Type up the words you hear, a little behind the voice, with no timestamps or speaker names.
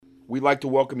We'd like to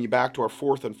welcome you back to our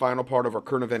fourth and final part of our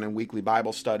current event and weekly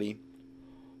Bible study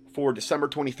for December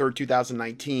 23rd,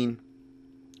 2019.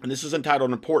 And this is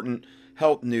entitled Important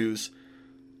Health News.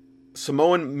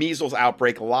 Samoan measles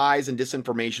outbreak, lies and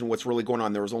disinformation, what's really going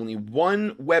on. There was only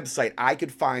one website I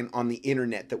could find on the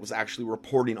internet that was actually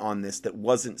reporting on this that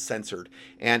wasn't censored.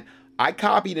 And I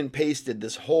copied and pasted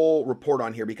this whole report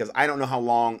on here because I don't know how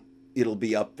long it'll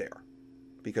be up there.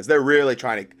 Because they're really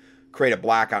trying to create a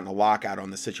blackout and a lockout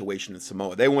on the situation in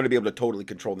Samoa. They want to be able to totally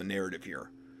control the narrative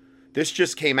here. This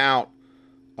just came out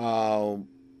on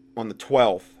the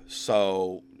 12th.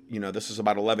 So, this is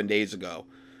about 11 days ago.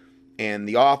 And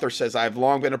the author says, I've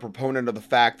long been a proponent of the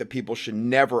fact that people should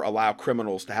never allow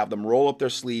criminals to have them roll up their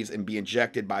sleeves and be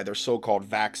injected by their so-called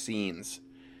vaccines.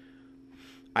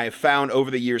 I have found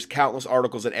over the years countless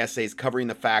articles and essays covering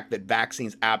the fact that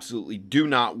vaccines absolutely do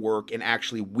not work and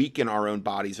actually weaken our own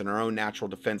bodies and our own natural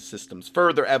defense systems.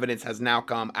 Further evidence has now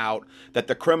come out that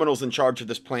the criminals in charge of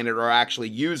this planet are actually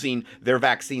using their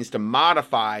vaccines to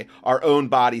modify our own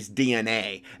body's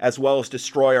DNA, as well as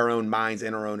destroy our own minds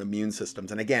and our own immune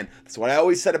systems. And again, that's what I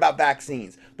always said about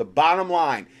vaccines. The bottom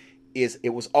line is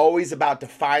it was always about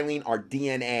defiling our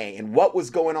DNA and what was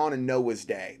going on in Noah's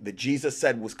day that Jesus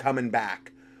said was coming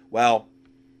back. Well,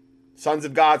 sons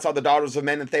of God saw the daughters of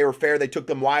men that they were fair. They took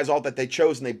them wives all that they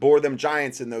chose, and they bore them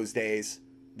giants in those days.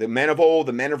 The men of old,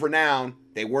 the men of renown,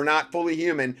 they were not fully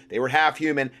human. They were half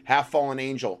human, half fallen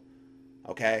angel.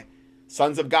 Okay?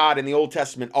 Sons of God in the Old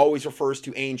Testament always refers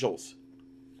to angels.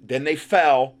 Then they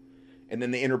fell, and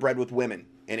then they interbred with women.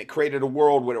 And it created a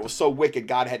world where it was so wicked,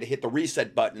 God had to hit the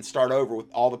reset button and start over with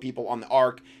all the people on the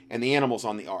ark and the animals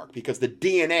on the ark, because the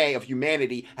DNA of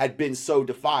humanity had been so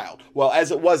defiled. Well, as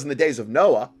it was in the days of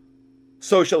Noah,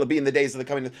 so shall it be in the days of the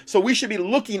coming. So we should be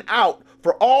looking out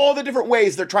for all the different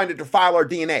ways they're trying to defile our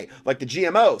DNA, like the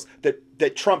GMOs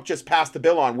that Trump just passed the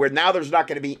bill on, where now there's not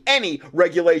going to be any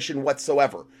regulation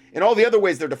whatsoever. And all the other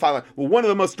ways they're defiling. Well, one of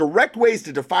the most direct ways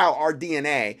to defile our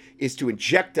DNA is to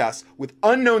inject us with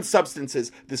unknown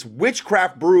substances, this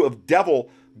witchcraft brew of devil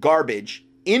garbage,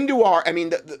 into our,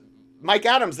 Mike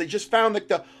Adams, they just found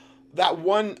that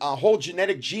one whole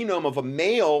genetic genome of a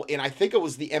male, and I think it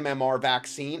was the MMR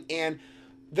vaccine, and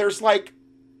there's like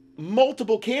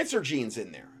multiple cancer genes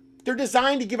in there. They're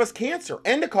designed to give us cancer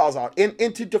and to cause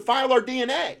and to defile our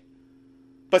DNA.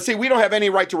 But see, we don't have any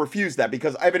right to refuse that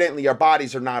because evidently our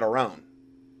bodies are not our own.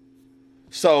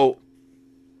 So,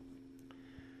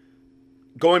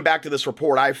 going back to this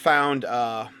report, I found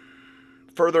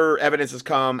further evidence has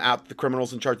come out that the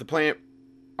criminals in charge of the planet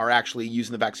are actually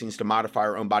using the vaccines to modify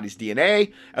our own body's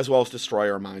DNA, as well as destroy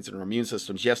our minds and our immune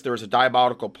systems. Yes, there is a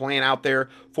diabolical plan out there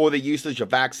for the usage of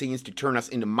vaccines to turn us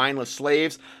into mindless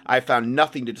slaves. I found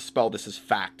nothing to dispel this as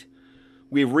fact.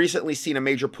 We've recently seen a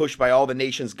major push by all the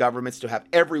nation's governments to have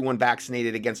everyone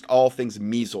vaccinated against all things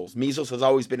measles. Measles has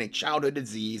always been a childhood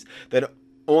disease that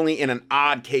only in an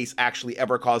odd case actually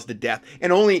ever caused a death,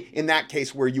 and only in that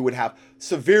case where you would have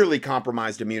severely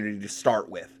compromised immunity to start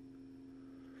with.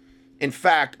 In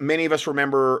fact, many of us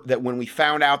remember that when we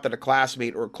found out that a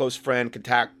classmate or a close friend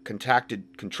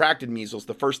contracted measles,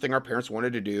 the first thing our parents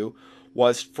wanted to do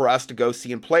was for us to go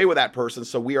see and play with that person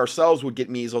so we ourselves would get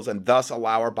measles and thus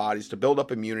allow our bodies to build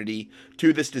up immunity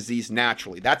to this disease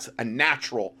naturally. That's a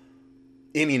natural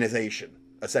immunization,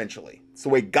 essentially. It's the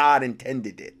way God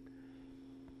intended it.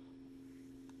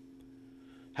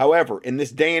 However, in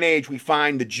this day and age, we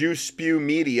find the Jew spew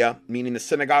media, meaning the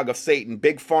synagogue of Satan,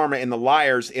 big pharma, and the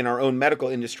liars in our own medical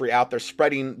industry out there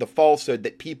spreading the falsehood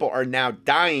that people are now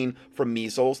dying from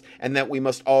measles and that we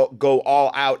must all go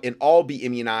all out and all be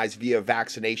immunized via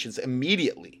vaccinations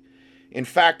immediately. In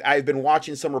fact, I've been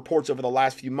watching some reports over the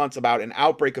last few months about an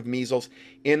outbreak of measles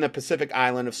in the Pacific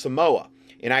island of Samoa,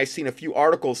 and I've seen a few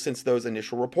articles since those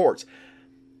initial reports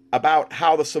about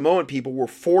how the Samoan people were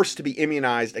forced to be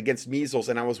immunized against measles,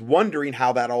 and I was wondering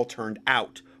how that all turned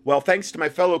out. Well, thanks to my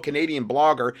fellow Canadian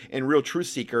blogger and real truth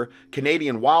seeker,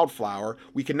 Canadian Wildflower,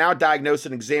 we can now diagnose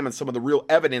and examine some of the real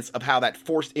evidence of how that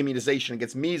forced immunization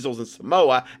against measles in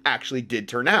Samoa actually did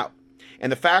turn out.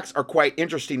 And the facts are quite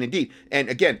interesting indeed. And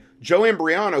again, Joe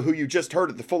Imbriano, who you just heard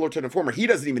at the Fullerton Informer, he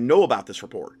doesn't even know about this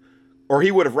report, or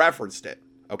he would have referenced it,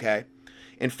 okay?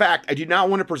 In fact, I do not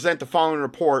want to present the following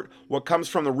report, what comes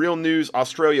from the Real News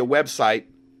Australia website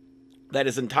that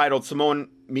is entitled Samoan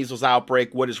Measles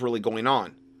Outbreak, What is Really Going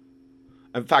On?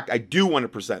 In fact, I do want to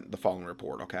present the following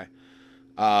report, okay?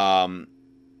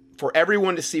 For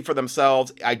everyone to see for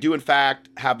themselves, I do in fact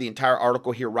have the entire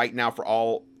article here right now for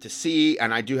all to see,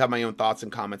 and I do have my own thoughts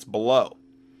and comments below.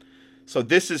 So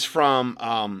this is from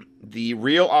the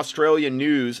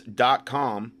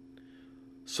realaustralianews.com.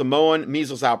 Samoan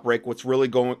measles outbreak, what's really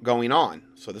going on.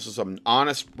 So this is some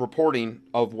honest reporting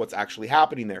of what's actually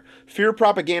happening there. Fear,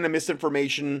 propaganda,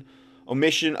 misinformation,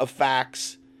 omission of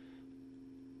facts,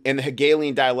 and the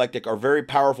Hegelian dialectic are very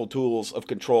powerful tools of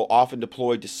control, often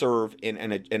deployed to serve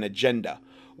an agenda.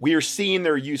 We are seeing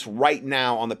their use right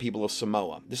now on the people of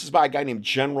Samoa. This is by a guy named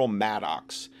General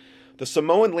Maddox. The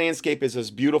Samoan landscape is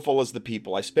as beautiful as the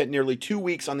people. I spent nearly 2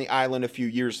 weeks on the island a few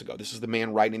years ago. This is the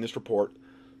man writing this report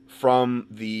from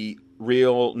the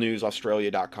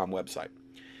realnewsaustralia.com website.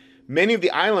 Many of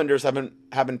the islanders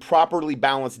have properly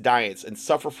balanced diets and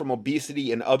suffer from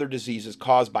obesity and other diseases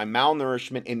caused by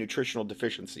malnourishment and nutritional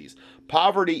deficiencies.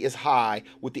 Poverty is high,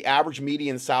 with the average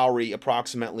median salary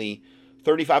approximately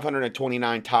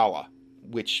 3,529 tala,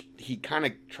 which he kind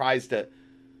of tries to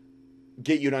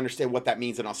get you to understand what that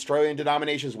means in Australian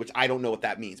denominations, which I don't know what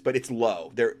that means, but it's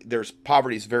low. There's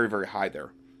poverty is very, very high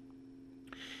there.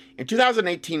 In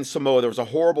 2018 Samoa, there was a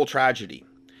horrible tragedy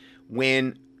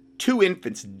when 2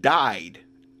 infants died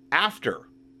after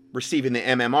receiving the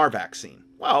MMR vaccine.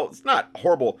 Well, it's not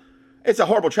horrible. It's a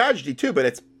horrible tragedy too, but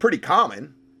it's pretty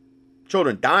common.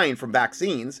 Children dying from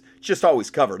vaccines, it's just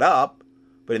always covered up.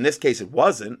 But in this case, it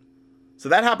wasn't. So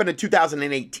that happened in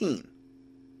 2018.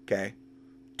 Okay.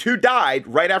 2 died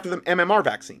right after the MMR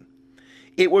vaccine.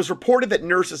 It was reported that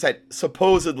nurses had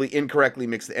supposedly incorrectly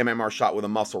mixed the MMR shot with a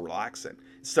muscle relaxant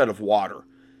instead of water,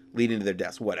 leading to their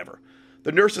deaths, whatever.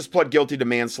 The nurses pled guilty to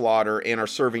manslaughter and are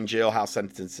serving jailhouse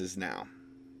sentences now.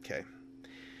 Okay.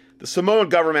 The Samoan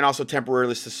government also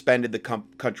temporarily suspended the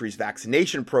country's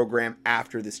vaccination program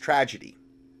after this tragedy.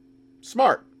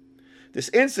 Smart. This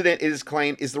incident, it is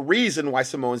claimed, is the reason why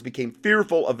Samoans became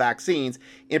fearful of vaccines,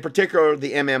 in particular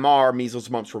the MMR, measles,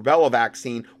 mumps, rubella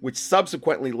vaccine, which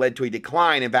subsequently led to a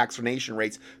decline in vaccination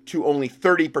rates to only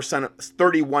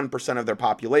 31% of their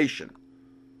population.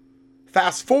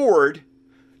 Fast forward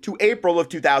to April of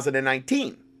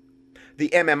 2019. The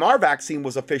MMR vaccine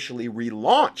was officially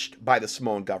relaunched by the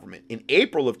Samoan government in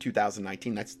April of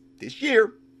 2019. That's this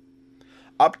year.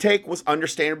 Uptake was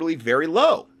understandably very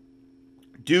low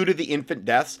due to the infant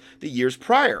deaths the years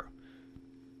prior.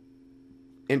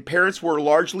 And parents were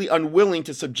largely unwilling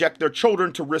to subject their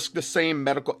children to risk the same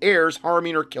medical errors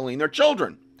harming or killing their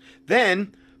children.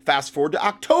 Then, fast forward to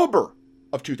October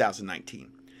of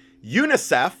 2019.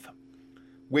 UNICEF,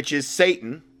 which is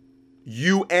Satan,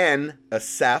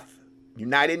 UNICEF,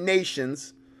 United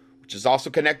Nations, which is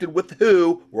also connected with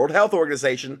WHO, World Health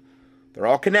Organization, they're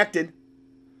all connected.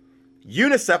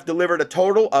 UNICEF delivered a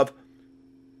total of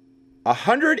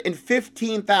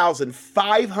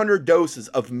 115,500 doses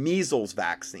of measles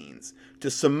vaccines to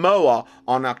Samoa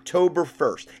on October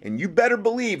 1st. And you better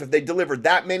believe if they delivered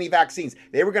that many vaccines,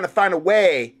 they were going to find a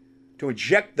way to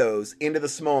inject those into the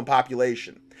Samoan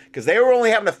population. Because they were only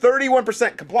having a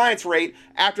 31% compliance rate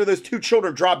after those 2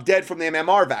 children dropped dead from the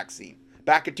MMR vaccine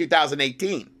back in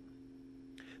 2018.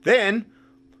 Then,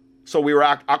 so we were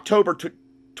October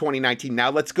 2019.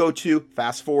 Now let's go to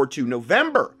fast forward to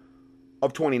November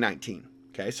of 2019.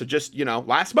 Okay, so just,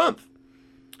 last month.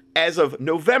 As of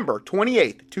November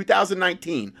 28th,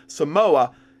 2019,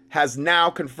 Samoa has now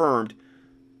confirmed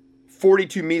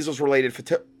 42 measles-related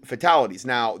fatalities.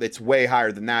 Now, it's way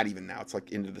higher than that even now. It's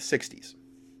like into the 60s.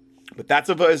 But that's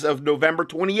as of November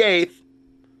 28th,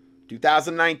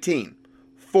 2019.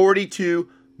 42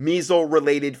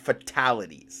 measles-related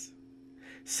fatalities.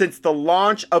 Since the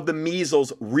launch of the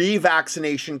measles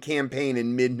revaccination campaign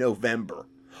in mid-November.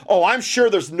 Oh, I'm sure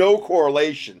there's no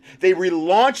correlation. They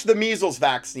relaunched the measles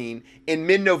vaccine in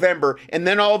mid-November, and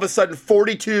then all of a sudden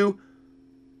 42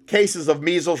 cases of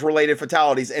measles-related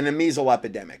fatalities and a measles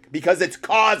epidemic. Because it's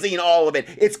causing all of it.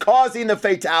 It's causing the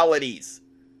fatalities.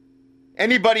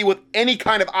 Anybody with any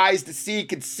kind of eyes to see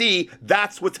can see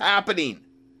that's what's happening.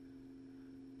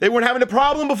 They weren't having a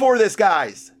problem before this,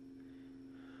 guys.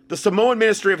 The Samoan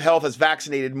Ministry of Health has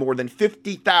vaccinated more than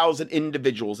 50,000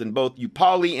 individuals in both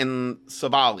Upali and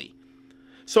Savali.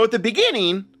 So at the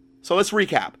beginning, let's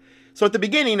recap. So at the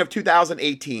beginning of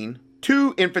 2018,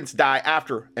 2 infants die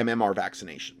after MMR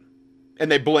vaccination. And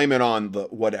they blame it on the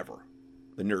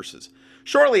nurses.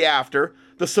 Shortly after,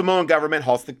 the Samoan government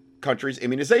halts the country's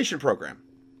immunization program.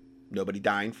 Nobody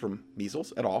dying from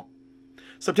measles at all.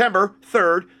 September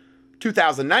 3rd,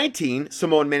 2019,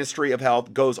 Samoan Ministry of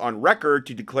Health goes on record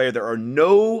to declare there are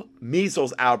no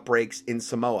measles outbreaks in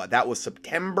Samoa. That was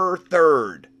September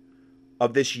 3rd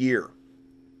of this year.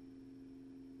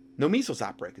 No measles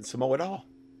outbreak in Samoa at all.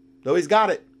 Nobody's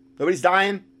got it. Nobody's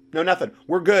dying. No nothing.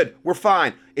 We're good. We're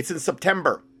fine. It's in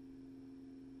September.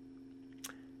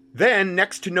 Then,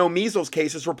 next to no measles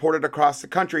cases reported across the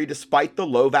country despite the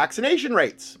low vaccination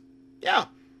rates. Yeah.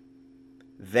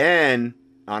 Then,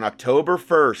 On October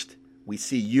 1st, we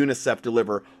see UNICEF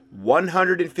deliver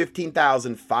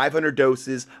 115,500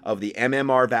 doses of the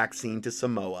MMR vaccine to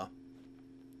Samoa.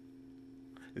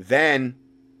 Then,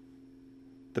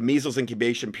 the measles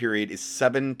incubation period is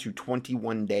 7 to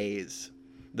 21 days.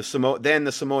 Then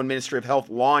the Samoan Ministry of Health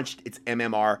launched its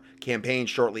MMR campaign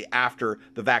shortly after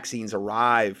the vaccines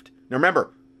arrived. Now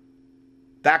remember,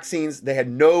 vaccines, they had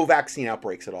no vaccine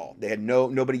outbreaks at all. They had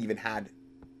nobody even had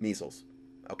measles.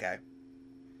 Okay?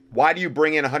 Why do you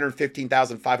bring in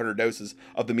 115,500 doses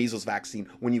of the measles vaccine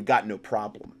when you've got no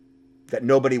problem? That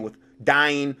nobody was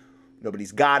dying,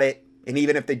 nobody's got it, and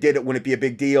even if they did, it wouldn't be a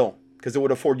big deal because it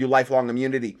would afford you lifelong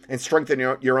immunity and strengthen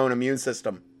your own immune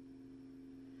system.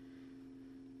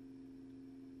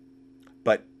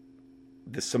 But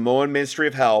the Samoan Ministry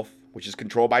of Health, which is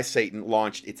controlled by Satan,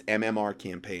 launched its MMR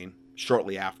campaign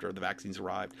shortly after the vaccines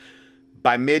arrived.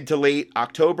 By mid to late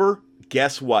October,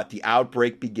 guess what? The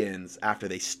outbreak begins after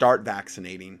they start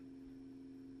vaccinating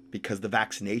because the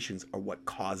vaccinations are what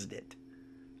caused it,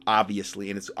 obviously,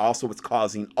 and it's also what's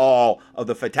causing all of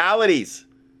the fatalities.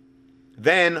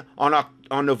 Then, on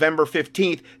November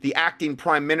 15th, the acting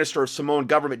prime minister of Samoan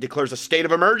government declares a state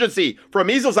of emergency for a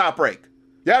measles outbreak.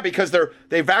 Yeah, because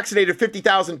they vaccinated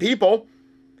 50,000 people,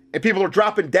 and people are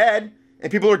dropping dead,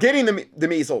 and people are getting the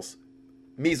measles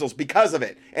because of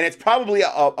it. And it's probably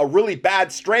a really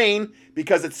bad strain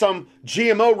because it's some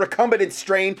GMO recombinant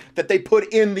strain that they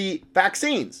put in the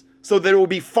vaccines. So that it will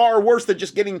be far worse than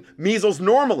just getting measles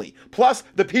normally. Plus,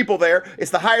 the people there, it's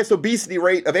the highest obesity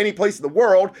rate of any place in the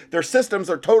world. Their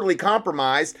systems are totally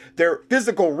compromised. They're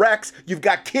physical wrecks. You've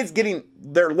got kids getting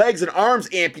their legs and arms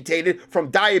amputated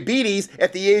from diabetes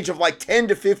at the age of like 10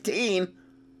 to 15.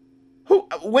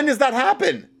 When does that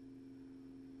happen?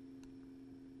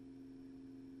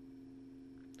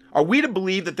 Are we to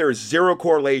believe that there is zero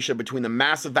correlation between the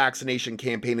massive vaccination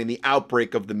campaign and the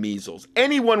outbreak of the measles?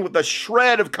 Anyone with a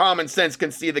shred of common sense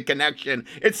can see the connection.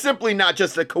 It's simply not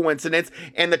just a coincidence,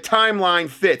 and the timeline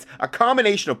fits. A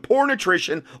combination of poor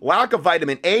nutrition, lack of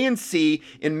vitamin A and C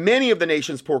in many of the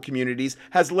nation's poor communities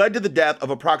has led to the death of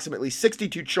approximately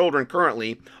 62 children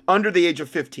currently under the age of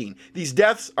 15. These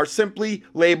deaths are simply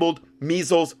labeled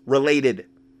measles related.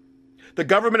 The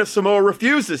government of Samoa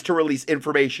refuses to release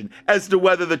information as to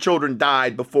whether the children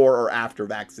died before or after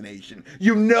vaccination.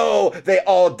 You know they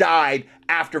all died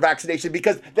after vaccination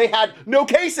because they had no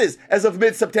cases as of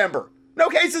mid-September. No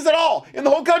cases at all in the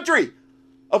whole country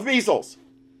of measles.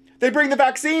 They bring the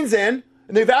vaccines in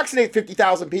and they vaccinate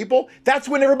 50,000 people. That's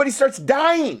when everybody starts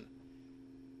dying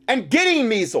and getting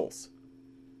measles.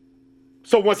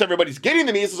 So once everybody's getting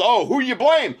the measles, who do you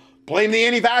blame? Blame the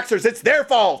anti-vaxxers. It's their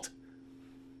fault.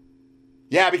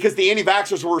 Yeah, because the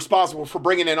anti-vaxxers were responsible for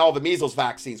bringing in all the measles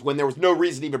vaccines when there was no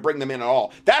reason to even bring them in at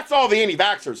all. That's all the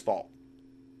anti-vaxxers' fault.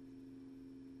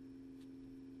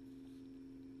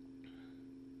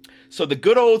 So the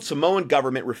good old Samoan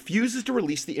government refuses to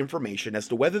release the information as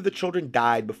to whether the children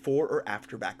died before or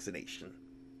after vaccination.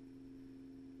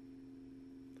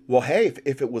 Well, hey,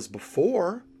 if it was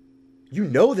before, you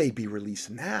know they'd be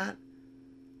releasing that.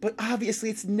 But obviously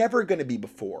it's never going to be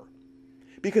before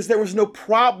because there was no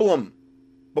problem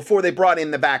before they brought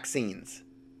in the vaccines.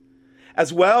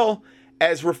 As well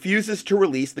as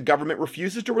the government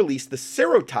refuses to release the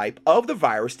serotype of the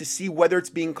virus to see whether it's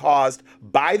being caused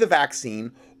by the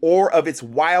vaccine or of its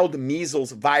wild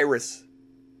measles virus,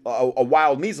 a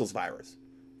wild measles virus.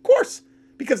 Of course,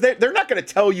 because they're not going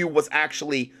to tell you what's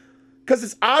actually, because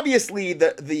it's obviously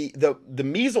the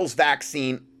measles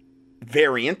vaccine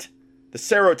variant, the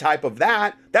serotype of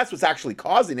that's what's actually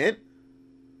causing it.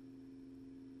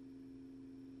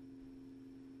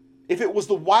 If it was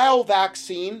the wild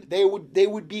vaccine, they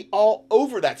would be all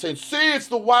over that, saying, see, it's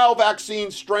the wild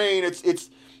vaccine strain. It's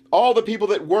all the people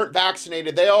that weren't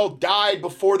vaccinated. They all died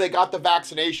before they got the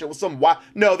vaccination. It was some wild.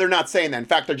 No, they're not saying that. In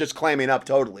fact, they're just clamming up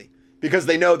totally because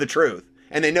they know the truth.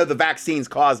 And they know the vaccines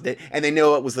caused it. And they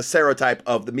know it was the serotype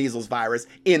of the measles virus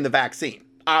in the vaccine,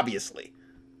 obviously.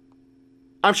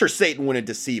 I'm sure Satan wouldn't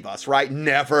deceive us, right?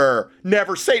 Never.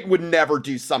 Satan would never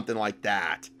do something like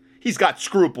that. He's got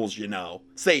scruples, you know.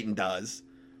 Satan does.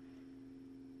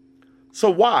 So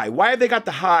why? Why have they got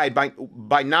to hide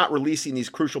by not releasing these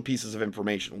crucial pieces of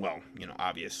information? Well,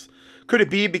 obvious. Could it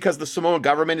be because the Samoan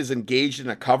government is engaged in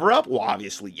a cover-up? Well,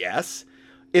 obviously, yes.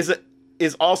 Is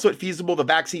also it feasible the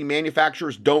vaccine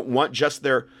manufacturers don't want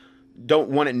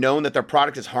it known that their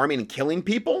product is harming and killing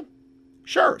people?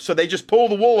 Sure. So they just pull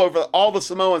the wool over all the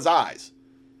Samoans' eyes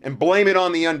and blame it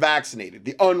on the unvaccinated,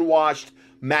 the unwashed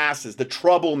masses, the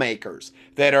troublemakers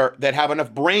that have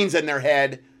enough brains in their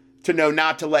head to know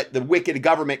not to let the wicked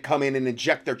government come in and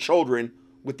inject their children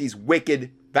with these wicked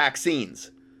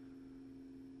vaccines.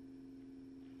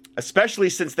 especially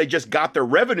since they just got their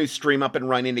revenue stream up and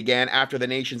running again after the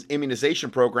nation's immunization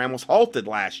program was halted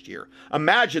last year.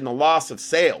 Imagine the loss of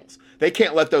sales. They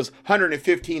can't let those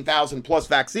 115,000 plus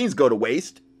vaccines go to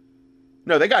waste.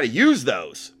 No, they got to use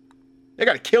those. They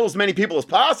got to kill as many people as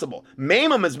possible, maim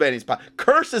them as many as possible,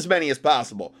 curse as many as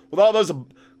possible with all those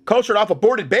cultured off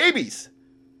aborted babies.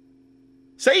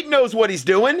 Satan knows what he's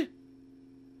doing.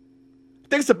 I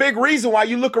think it's a big reason why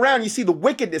you look around and you see the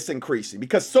wickedness increasing,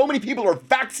 because so many people are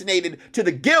vaccinated to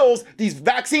the gills. These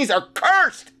vaccines are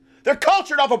cursed. They're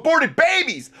cultured off aborted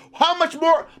babies. How much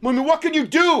more? I mean, what can you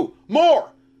do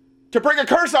more to bring a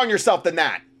curse on yourself than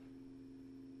that?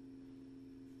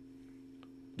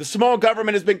 The Samoan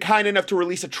government has been kind enough to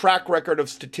release a track record of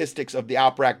statistics of the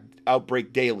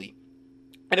outbreak daily.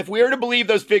 And if we are to believe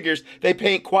those figures, they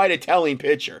paint quite a telling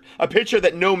picture. A picture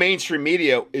that no mainstream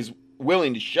media is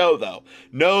willing to show, though.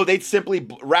 No, they'd simply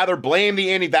rather blame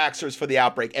the anti-vaxxers for the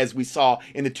outbreak, as we saw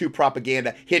in the 2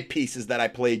 propaganda hit pieces that I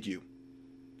played you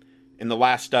in the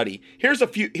last study. Here's a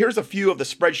few of the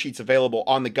spreadsheets available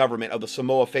on the government of the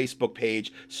Samoa Facebook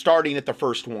page, starting at the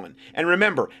first one. And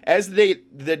remember, as the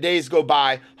days go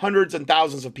by, hundreds and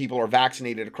thousands of people are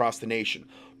vaccinated across the nation.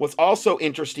 What's also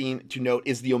interesting to note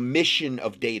is the omission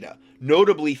of data.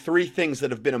 Notably, 3 things that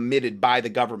have been omitted by the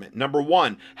government. Number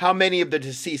 1, how many of the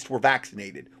deceased were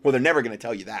vaccinated? Well, they're never going to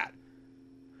tell you that.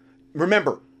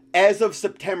 Remember, as of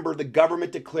September, the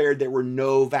government declared there were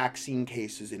no vaccine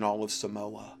cases in all of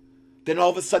Samoa. Then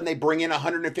all of a sudden they bring in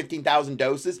 115,000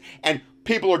 doses and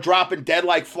people are dropping dead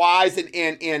like flies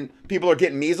and people are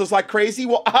getting measles like crazy.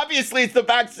 Well, obviously it's the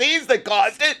vaccines that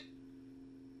caused it.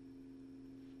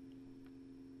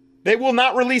 They will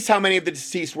not release how many of the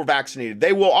deceased were vaccinated.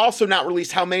 They will also not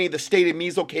release how many of the stated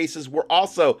measles cases were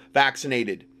also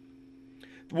vaccinated.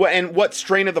 And what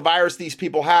strain of the virus these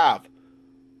people have.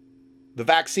 The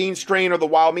vaccine strain or the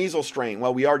wild measles strain.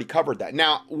 Well, we already covered that.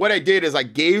 Now, what I did is I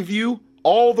gave you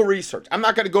all the research. I'm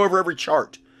not going to go over every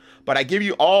chart, but I give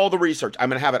you all the research. I'm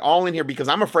going to have it all in here because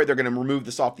I'm afraid they're going to remove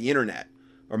this off the internet,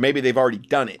 or maybe they've already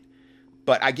done it.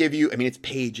 But I give you, it's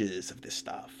pages of this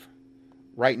stuff.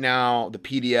 Right now, the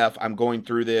PDF, I'm going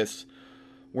through this.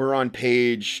 We're on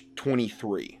page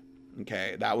 23.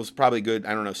 Okay, that was probably good,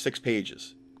 6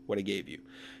 pages, what I gave you.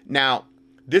 Now,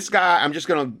 this guy, I'm just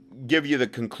going to give you the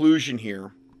conclusion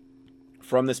here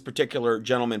from this particular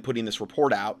gentleman putting this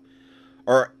report out,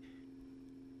 or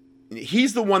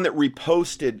he's the one that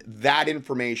reposted that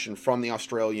information from the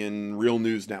Australian Real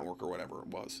News Network or whatever it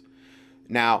was.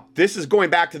 Now, this is going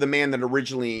back to the man that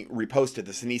originally reposted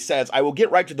this, and he says, I will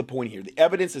get right to the point here. The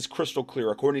evidence is crystal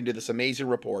clear, according to this amazing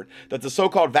report, that the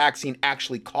so-called vaccine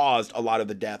actually caused a lot of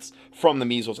the deaths from the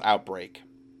measles outbreak.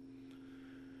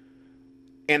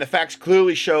 And the facts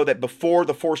clearly show that before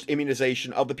the forced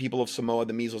immunization of the people of Samoa,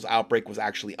 the measles outbreak was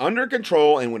actually under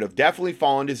control and would have definitely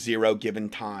fallen to 0 given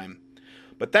time.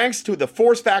 But thanks to the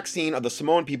forced vaccine of the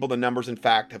Samoan people, the numbers, in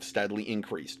fact, have steadily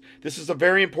increased. This is a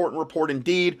very important report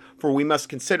indeed, for we must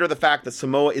consider the fact that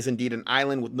Samoa is indeed an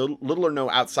island with little or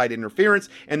no outside interference,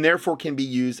 and therefore can be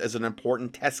used as an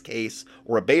important test case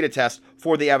or a beta test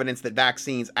for the evidence that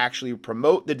vaccines actually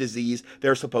promote the disease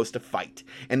they're supposed to fight.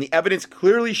 And the evidence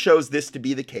clearly shows this to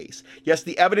be the case. Yes,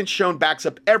 the evidence shown backs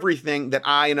up everything that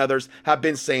I and others have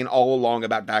been saying all along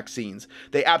about vaccines.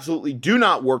 They absolutely do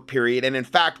not work, period, and in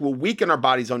fact will weaken our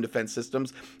body's own defense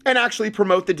systems and actually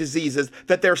promote the diseases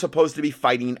that they're supposed to be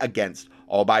fighting against,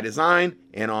 all by design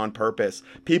and on purpose.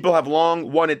 People have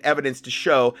long wanted evidence to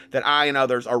show that I and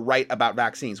others are right about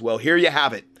vaccines. Well, here you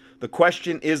have it. The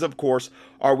question is, of course,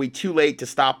 are we too late to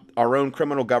stop our own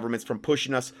criminal governments from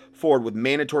pushing us forward with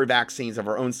mandatory vaccines of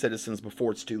our own citizens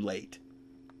before it's too late?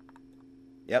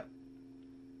 Yep.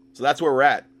 So that's where we're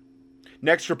at.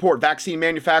 Next report, vaccine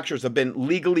manufacturers have been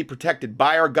legally protected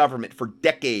by our government for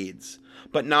decades,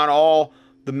 but not all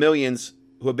the millions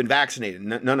who have been vaccinated.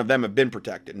 None of them have been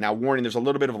protected. Now, warning, there's a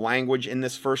little bit of language in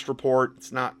this first report.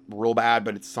 It's not real bad,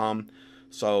 but it's some.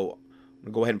 So I'm going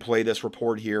to go ahead and play this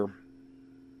report here.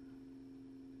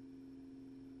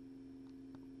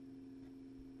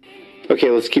 Okay,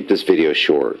 let's keep this video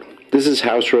short. This is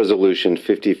House Resolution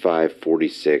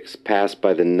 5546, passed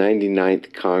by the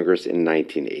 99th Congress in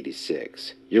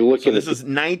 1986. You're looking so this is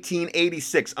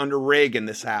 1986, under Reagan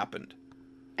this happened.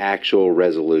 Actual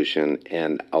resolution,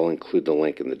 and I'll include the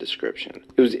link in the description.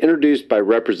 It was introduced by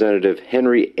Representative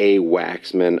Henry A.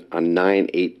 Waxman on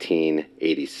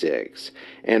 9/18/86,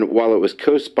 and while it was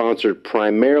co-sponsored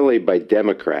primarily by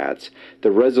Democrats, the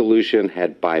resolution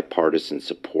had bipartisan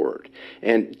support.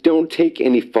 And don't take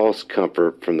any false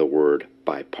comfort from the word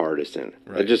bipartisan.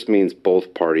 Right. That just means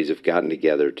both parties have gotten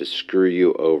together to screw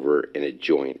you over in a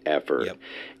joint effort. Yep.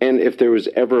 And if there was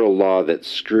ever a law that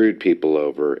screwed people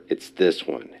over, it's this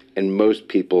one. And most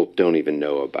people don't even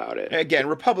know about it. Again,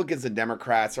 Republicans and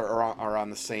Democrats are on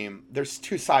the same, there's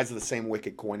two sides of the same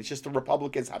wicked coin. It's just the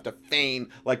Republicans have to feign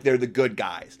like they're the good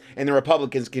guys, and the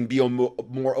Republicans can be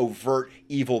more overt,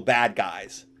 evil, bad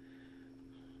guys.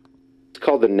 It's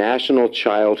called the National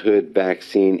Childhood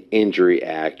Vaccine Injury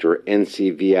Act, or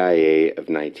NCVIA, of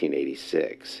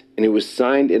 1986. And it was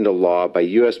signed into law by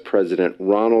U.S. President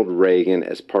Ronald Reagan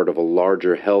as part of a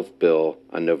larger health bill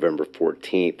on November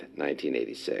 14th,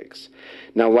 1986.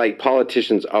 Now, like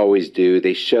politicians always do,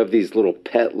 they shove these little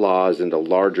pet laws into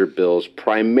larger bills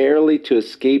primarily to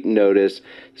escape notice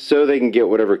so they can get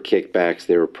whatever kickbacks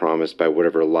they were promised by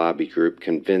whatever lobby group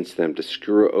convinced them to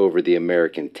screw over the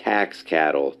American tax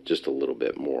cattle just a little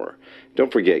bit more.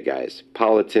 Don't forget, guys,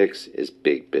 politics is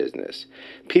big business.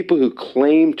 People who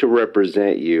claim to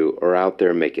represent you are out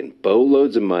there making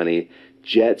boatloads of money,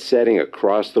 jet-setting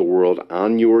across the world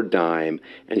on your dime,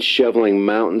 and shoveling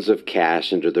mountains of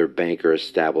cash into their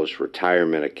banker-established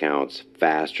retirement accounts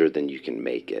faster than you can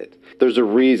make it. There's a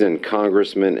reason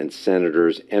congressmen and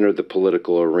senators enter the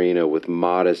political arena with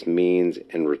modest means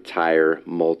and retire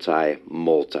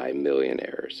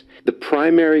multi-millionaires. The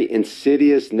primary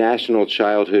insidious National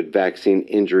Childhood Vaccine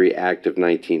Injury Act of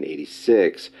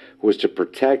 1986 was to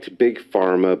protect Big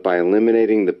Pharma by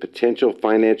eliminating the potential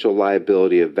financial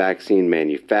liability of vaccine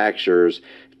manufacturers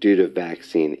due to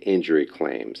vaccine injury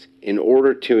claims, in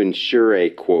order to ensure a,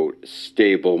 quote,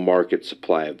 stable market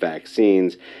supply of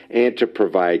vaccines and to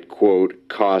provide, quote,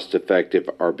 cost-effective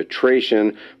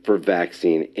arbitration for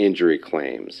vaccine injury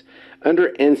claims. Under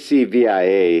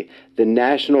NCVIA, the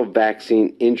National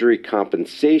Vaccine Injury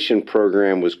Compensation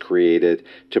Program was created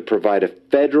to provide a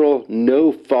federal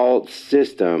no-fault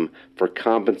system for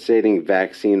compensating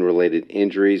vaccine-related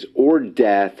injuries or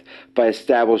death by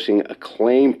establishing a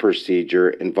claim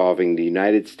procedure involving the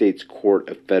United States Court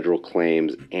of Federal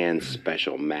Claims and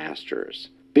special masters.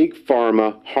 Big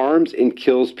Pharma harms and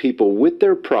kills people with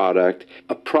their product,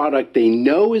 a product they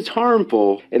know is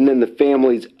harmful, and then the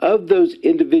families of those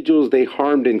individuals they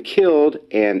harmed and killed,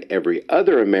 and every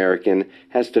other American,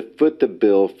 has to foot the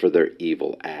bill for their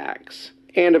evil acts.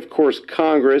 And of course,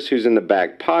 Congress, who's in the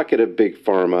back pocket of Big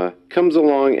Pharma, comes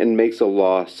along and makes a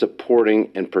law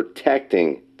supporting and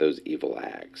protecting those evil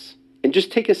acts. And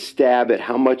just take a stab at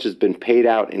how much has been paid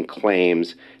out in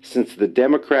claims since the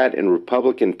Democrat and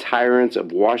Republican tyrants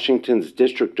of Washington's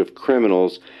District of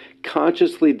Criminals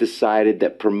consciously decided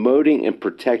that promoting and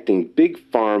protecting Big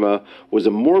Pharma was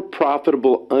a more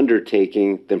profitable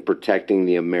undertaking than protecting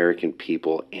the American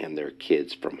people and their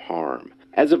kids from harm.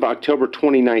 As of October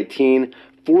 2019,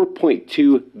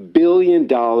 $4.2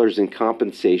 billion in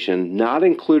compensation, not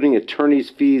including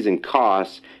attorney's fees and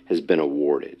costs, has been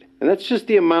awarded. And that's just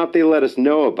the amount they let us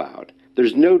know about.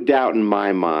 There's no doubt in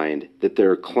my mind that there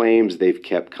are claims they've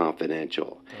kept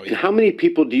confidential. Oh, yeah. And how many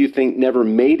people do you think never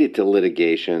made it to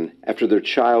litigation after their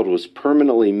child was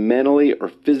permanently mentally or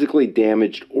physically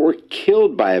damaged or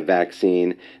killed by a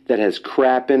vaccine that has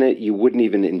crap in it you wouldn't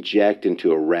even inject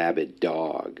into a rabid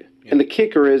dog? Yeah. And the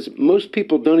kicker is, most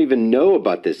people don't even know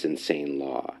about this insane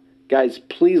law. Guys,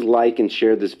 please like and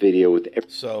share this video with everyone.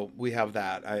 So we have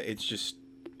that. It's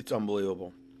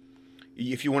unbelievable.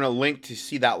 If you want a link to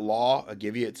see that law, I'll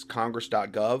give you, it's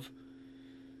congress.gov.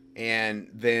 And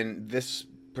then this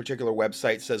particular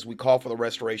website says, we call for the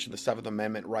restoration of the 7th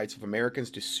Amendment rights of Americans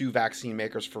to sue vaccine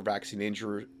makers for vaccine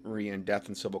injury and death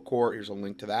in civil court. Here's a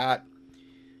link to that.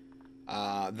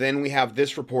 Then we have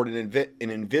this report, an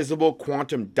invisible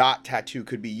quantum dot tattoo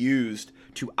could be used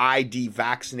to ID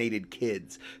vaccinated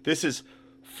kids. This is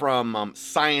from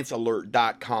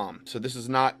sciencealert.com. So this is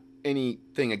not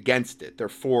anything against it. They're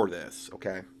for this,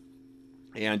 okay?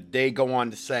 And they go on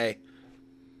to say,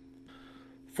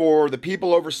 for the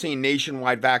people overseeing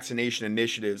nationwide vaccination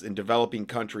initiatives in developing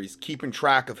countries, keeping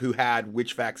track of who had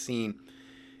which vaccine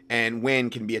and when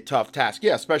can be a tough task.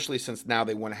 Yeah, especially since now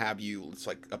they want to have you, it's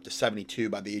like up to 72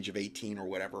 by the age of 18 or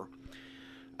whatever.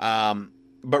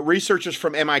 But researchers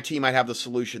from MIT might have the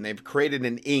solution. They've created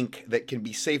an ink that can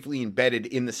be safely embedded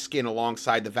in the skin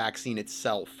alongside the vaccine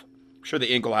itself. I'm sure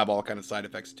the ink will have all kinds of side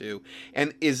effects too.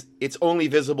 And it's only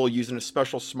visible using a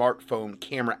special smartphone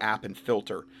camera app and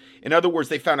filter. In other words,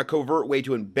 they found a covert way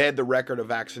to embed the record of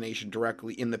vaccination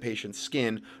directly in the patient's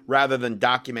skin rather than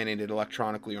documenting it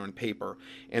electronically or on paper.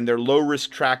 And their low-risk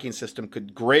tracking system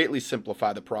could greatly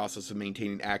simplify the process of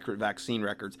maintaining accurate vaccine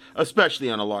records,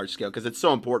 especially on a large scale, because it's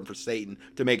so important for Satan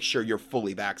to make sure you're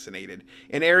fully vaccinated.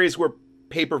 In areas where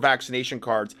paper vaccination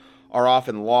cards are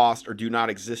often lost or do not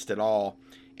exist at all.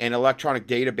 And electronic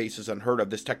database is unheard of.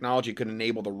 This technology could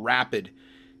enable the rapid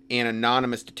and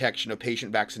anonymous detection of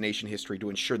patient vaccination history to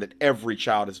ensure that every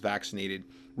child is vaccinated,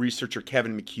 researcher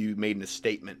Kevin McHugh made in a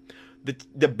statement.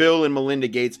 The Bill and Melinda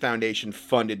Gates Foundation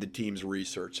funded the team's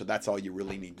research, so that's all you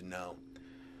really need to know.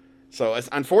 So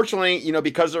unfortunately,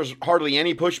 because there's hardly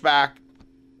any pushback,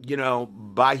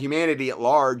 by humanity at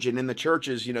large and in the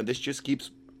churches, this just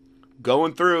keeps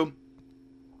going through.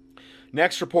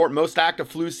 Next report, most active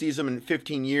flu season in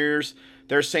 15 years.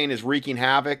 They're saying is wreaking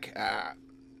havoc.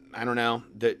 I don't know.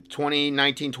 The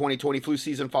 2019-2020 flu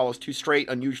season follows two straight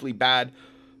unusually bad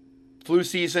flu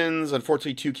seasons.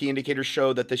 Unfortunately, two key indicators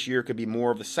show that this year could be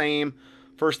more of the same.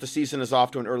 First, the season is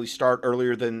off to an early start,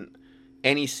 earlier than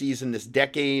any season this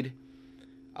decade.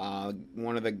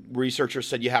 One of the researchers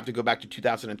said you have to go back to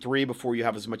 2003 before you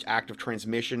have as much active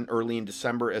transmission early in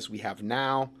December as we have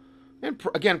now. And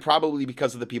again, probably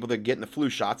because of the people that are getting the flu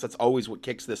shots. That's always what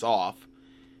kicks this off.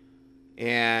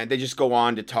 And they just go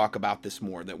on to talk about this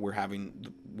more, that we're having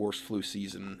the worst flu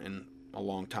season in a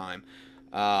long time.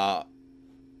 I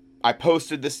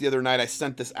posted this the other night. I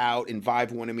sent this out, and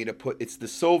Vive wanted me to it's the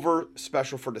silver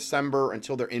special for December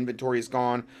until their inventory is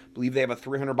gone. I believe they have a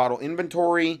 300 bottle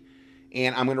inventory,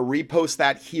 and I'm going to repost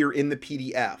that here in the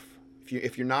PDF.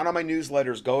 If you're not on my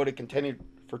newsletters, go to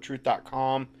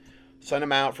contendingfortruth.com. Send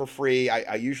them out for free.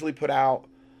 I usually put out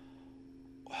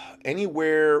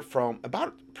anywhere from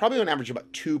probably on average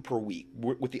about 2 per week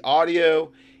with the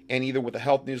audio, and either with the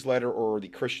health newsletter or the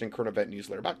Christian current event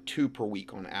newsletter, about 2 per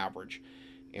week on average.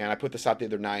 And I put this out the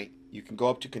other night. You can go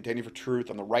up to Contending for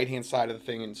Truth on the right-hand side of the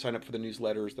thing and sign up for the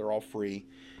newsletters. They're all free.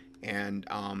 And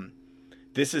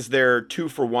this is their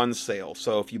 2-for-1 sale.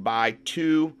 So if you buy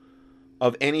 2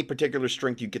 of any particular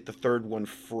strength, you get the third one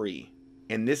free.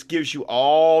 And this gives you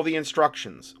all the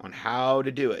instructions on how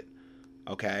to do it.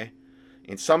 Okay?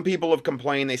 And some people have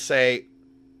complained. They say,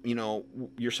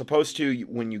 you're supposed to,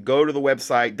 when you go to the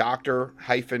website,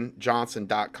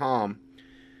 dr-johnson.com,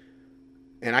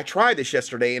 and I tried this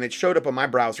yesterday, and it showed up on my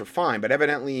browser fine. But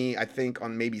evidently, I think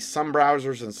on maybe some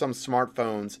browsers and some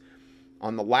smartphones,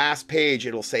 on the last page,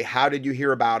 it'll say, how did you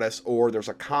hear about us? Or there's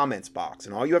a comments box.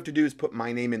 And all you have to do is put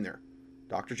my name in there.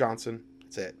 Dr. Johnson,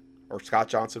 that's it. Or Scott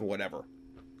Johnson, whatever.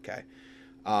 Okay.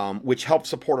 Which helps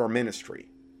support our ministry.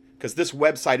 Because this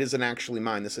website isn't actually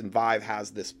mine. This Envive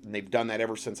has this. And they've done that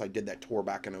ever since I did that tour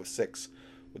back in 2006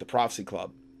 with the Prophecy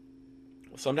Club.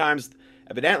 Sometimes,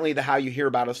 evidently, the how you hear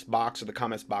about us box or the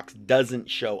comments box doesn't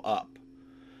show up.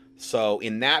 So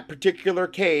in that particular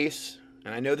case,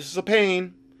 and I know this is a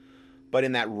pain, but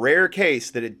in that rare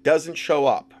case that it doesn't show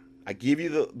up, I give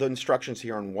you the instructions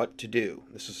here on what to do.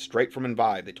 This is straight from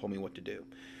Envive. They told me what to do.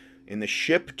 In the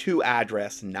ship to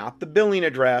address, not the billing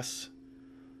address,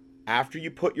 after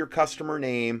you put your customer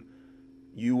name,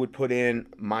 you would put in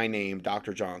my name,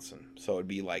 Dr. Johnson. So it'd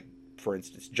be like, for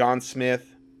instance, John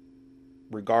Smith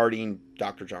regarding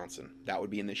Dr. Johnson. That would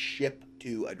be in the ship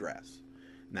to address.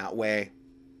 And that way,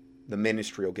 the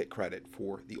ministry will get credit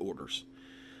for the orders.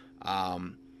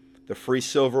 The free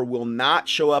silver will not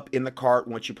show up in the cart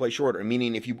once you place your order.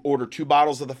 Meaning, if you order 2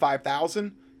 bottles of the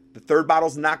 5,000, the third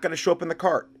bottle's not going to show up in the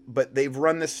cart. But they've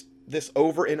run this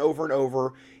over and over and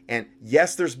over. And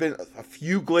yes, there's been a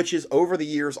few glitches over the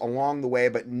years along the way,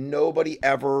 but nobody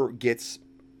ever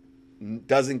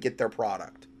doesn't get their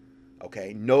product.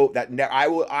 Okay,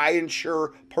 I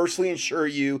personally insure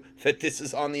you that this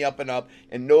is on the up and up,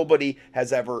 and nobody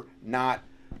has ever not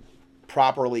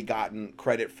properly gotten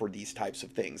credit for these types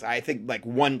of things. I think like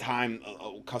one time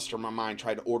a customer of mine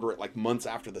tried to order it like months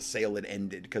after the sale had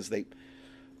ended, because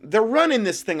they're running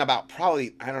this thing about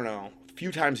probably, I don't know, a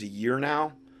few times a year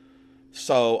now.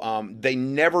 So they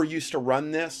never used to run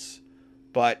this,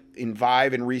 but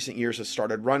Envive in recent years has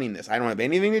started running this. I don't have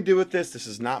anything to do with this. This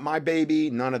is not my baby.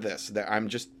 None of this. I'm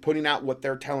just putting out what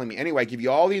they're telling me. Anyway, I give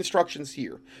you all the instructions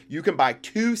here. You can buy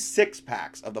 2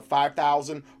 6-packs of the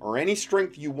 5,000 or any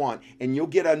strength you want, and you'll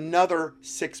get another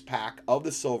 6-pack of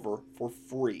the silver for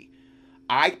free.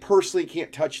 I personally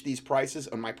can't touch these prices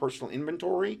on my personal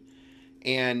inventory,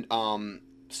 and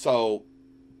so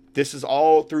this is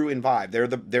all through Envive. They're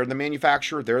the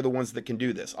manufacturer. They're the ones that can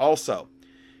do this. Also,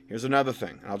 here's another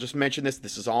thing. I'll just mention this.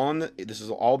 This is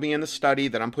all be in the study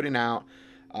that I'm putting out.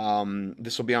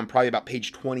 This will be on probably about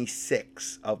page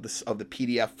 26 of the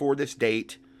PDF for this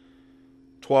date,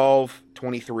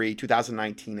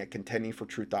 12/23/2019 at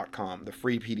contendingfortruth.com, the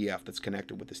free PDF that's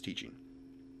connected with this teaching.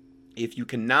 If you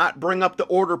cannot bring up the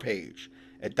order page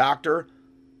at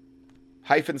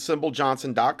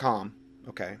dr-johnson.com,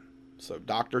 okay, so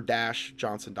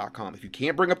dr-johnson.com. If you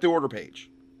can't bring up the order page,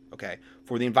 okay,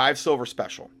 for the Envive Silver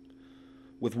Special,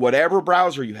 with whatever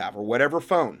browser you have or whatever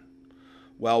phone.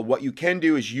 Well, what you can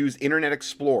do is use Internet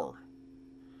Explorer,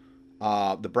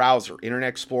 the browser, Internet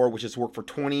Explorer, which has worked for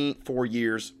 24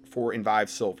 years for Envive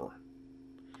Silver.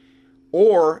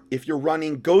 Or if you're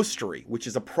running Ghostery, which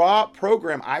is a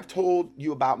program I've told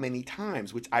you about many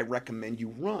times, which I recommend you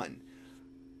run.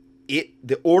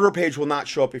 The order page will not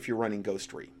show up if you're running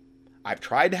Ghostery. I've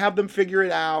tried to have them figure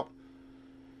it out.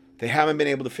 They haven't been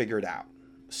able to figure it out.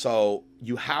 So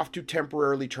you have to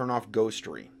temporarily turn off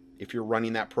Ghostery if you're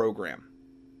running that program.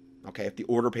 Okay, if the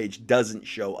order page doesn't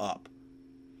show up,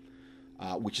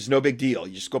 which is no big deal.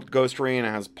 You just go up to Ghostery and it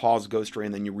has pause Ghostery,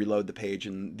 and then you reload the page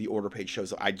and the order page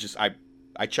shows up.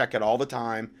 I check it all the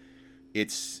time.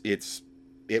 It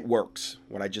works,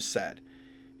 what I just said.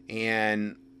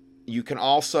 And you can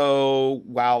also,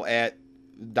 while at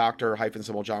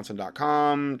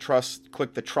dr-johnson.com,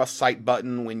 click the trust site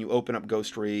button when you open up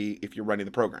Ghostery if you're running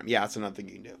the program. Yeah, that's another thing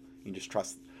you can do. You can just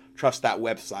trust that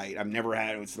website. I've never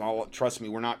had it. It's all, trust me,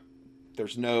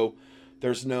 there's no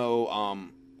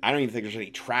I don't even think there's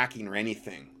any tracking or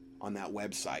anything on that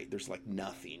website. There's like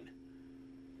nothing.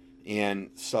 And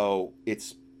so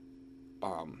it's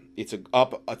on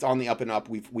the up and up.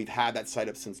 We've had that site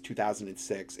up since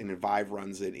 2006, and Envive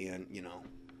runs it, and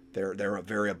they're a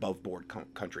very above board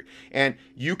country. And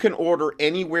you can order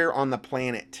anywhere on the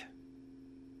planet.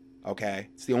 Okay,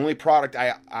 it's the only product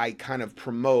I kind of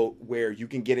promote where you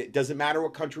can get it. Doesn't matter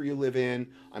what country you live in.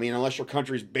 I mean, unless your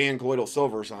country's banned colloidal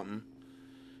silver or something,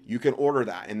 you can order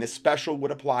that. And this special would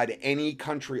apply to any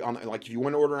country like if you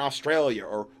want to order in Australia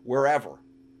or wherever.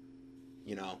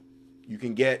 You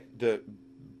can get the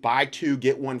buy two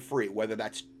get one free. Whether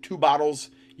that's 2 bottles,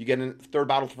 you get a third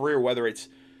bottle free, or whether it's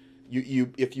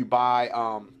if you buy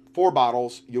 4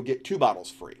 bottles, you'll get 2 bottles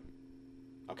free.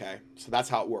 Okay, so that's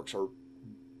how it works. Or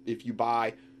if you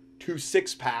buy 2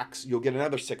 6-packs, you'll get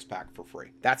another 6-pack for free.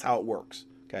 That's how it works.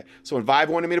 Okay, so Envive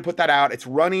wanted me to put that out. It's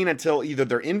running until either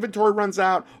their inventory runs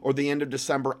out or the end of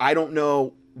December. I don't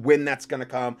know when that's going to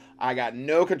come. I got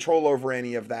no control over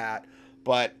any of that,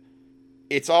 but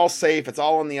it's all safe. It's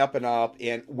all on the up and up.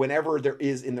 And whenever there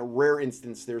is, in the rare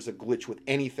instance, there's a glitch with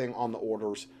anything on the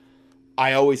orders,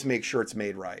 I always make sure it's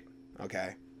made right.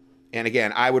 Okay. And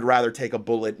again, I would rather take a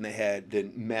bullet in the head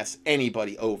than mess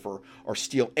anybody over or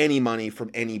steal any money from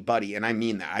anybody. And I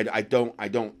mean that. I don't.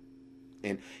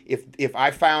 And if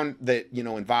I found that,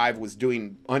 Envive was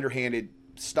doing underhanded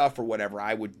stuff or whatever,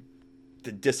 I would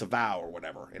disavow or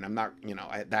whatever. And I'm not,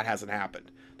 that hasn't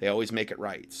happened. They always make it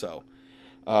right. So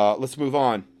let's move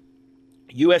on.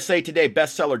 USA Today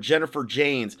bestseller Jennifer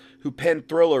Janes, who penned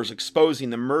thrillers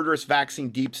exposing the murderous vaccine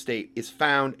deep state, is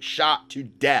found shot to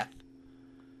death.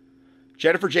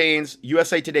 Jennifer Janes,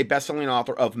 USA Today bestselling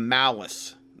author of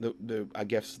Malice,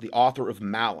 the author of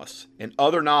Malice and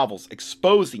other novels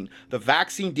exposing the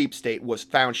vaccine deep state, was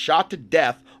found shot to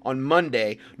death on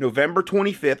Monday, November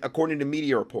 25th, according to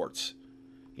media reports.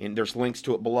 And there's links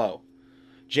to it below.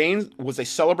 Janes was a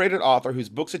celebrated author whose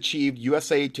books achieved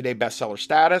USA Today bestseller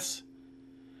status.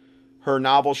 Her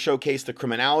novels showcase the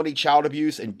criminality, child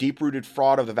abuse, and deep-rooted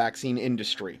fraud of the vaccine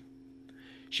industry.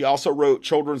 She also wrote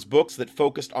children's books that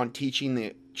focused on teaching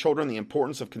the children the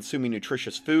importance of consuming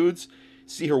nutritious foods.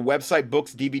 See her website,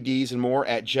 books, DVDs, and more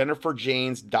at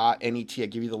jenniferjanes.net. I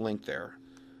give you the link there.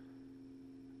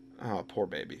 Oh, poor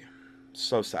baby.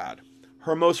 So sad.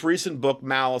 Her most recent book,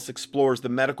 Malice, explores the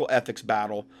medical ethics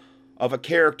battle of a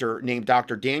character named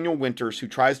Dr. Daniel Winters, who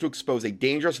tries to expose a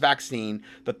dangerous vaccine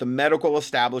that the medical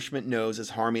establishment knows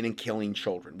is harming and killing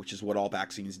children, which is what all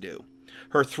vaccines do.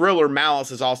 Her thriller,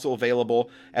 Malice, is also available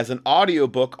as an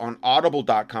audiobook on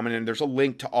audible.com, and there's a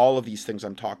link to all of these things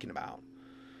I'm talking about.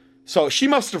 So she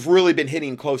must have really been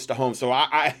hitting close to home. So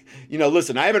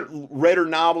listen, I haven't read her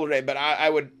novel today, but I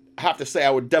would have to say I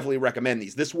would definitely recommend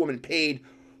these. This woman paid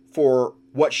for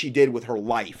what she did with her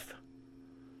life.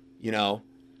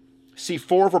 See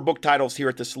 4 of her book titles here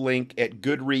at this link at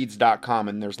goodreads.com,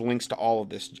 and there's links to all of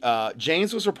this.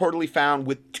 Janes was reportedly found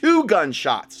with 2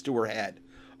 gunshots to her head,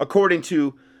 according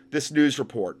to this news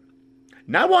report.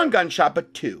 Not 1 gunshot,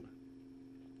 but 2.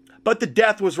 But the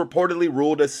death was reportedly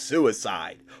ruled as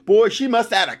suicide. Boy, she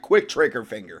must have had a quick trigger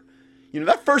finger.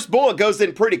 That first bullet goes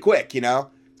in pretty quick,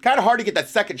 It's kind of hard to get that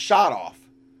second shot off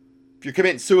if you're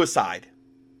committing suicide.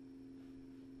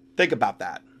 Think about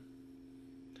that.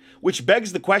 Which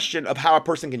begs the question of how a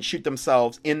person can shoot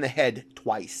themselves in the head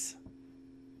twice.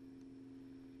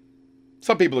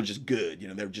 Some people are just good,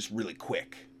 they're just really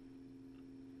quick.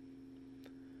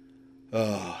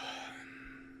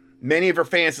 Many of her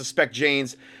fans suspect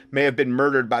Janes may have been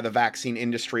murdered by the vaccine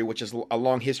industry, which has a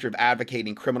long history of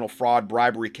advocating criminal fraud,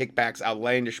 bribery, kickbacks,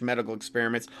 outlandish medical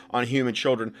experiments on human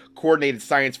children, coordinated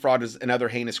science fraud, and other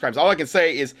heinous crimes. All I can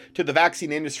say is to the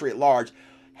vaccine industry at large,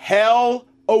 hell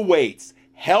awaits.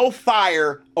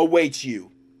 Hellfire awaits you.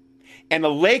 And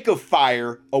the lake of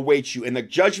fire awaits you. And the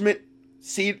judgment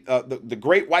seat, the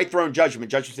great white throne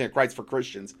judgment seat of Christ for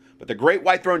Christians, but the great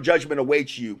white throne judgment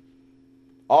awaits you.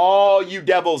 All you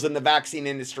devils in the vaccine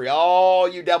industry, all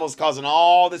you devils causing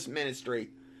all this misery,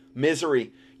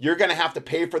 you're going to have to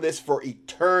pay for this for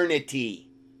eternity.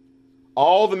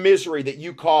 All the misery that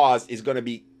you caused is going to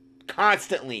be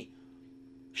constantly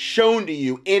shown to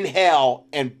you in hell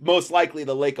and most likely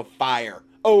the lake of fire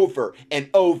over and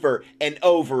over and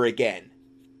over again.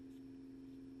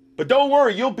 But don't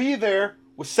worry, you'll be there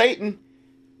with Satan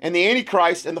and the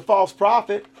Antichrist and the false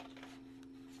prophet.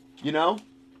 You know?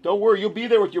 Don't worry, you'll be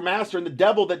there with your master, and the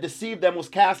devil that deceived them was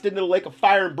cast into the lake of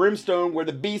fire and brimstone where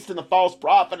the beast and the false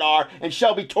prophet are and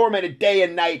shall be tormented day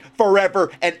and night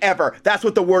forever and ever. That's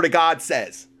what the word of God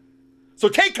says. So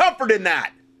take comfort in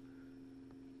that.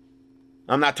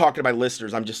 I'm not talking to my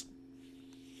listeners. I'm just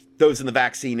those in the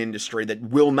vaccine industry that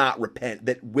will not repent,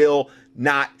 that will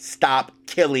not stop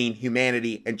killing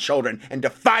humanity and children and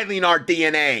defiling our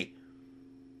DNA.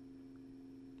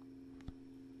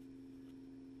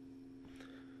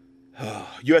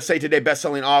 USA Today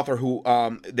bestselling author who,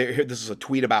 this is a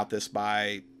tweet about this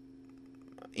by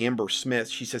Amber Smith.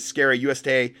 She says, scary.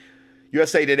 USA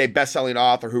Today bestselling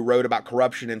author who wrote about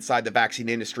corruption inside the vaccine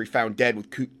industry found dead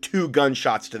with 2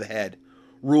 gunshots to the head.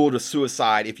 Ruled a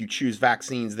suicide. If you choose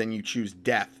vaccines, then you choose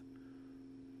death.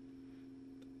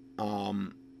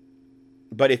 But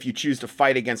if you choose to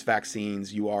fight against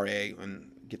vaccines, you are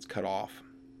and gets cut off.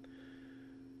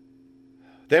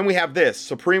 Then we have this.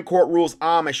 Supreme Court rules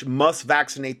Amish must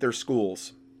vaccinate in their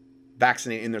schools.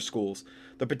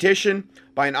 The petition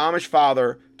by an Amish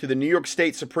father to the New York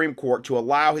State Supreme Court to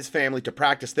allow his family to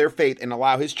practice their faith and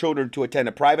allow his children to attend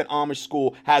a private Amish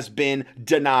school has been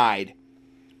denied.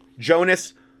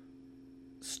 Jonas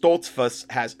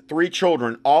Stoltzfus has 3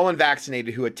 children, all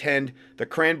unvaccinated, who attend the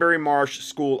Cranberry Marsh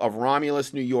School of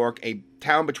Romulus, New York, a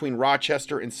town between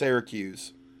Rochester and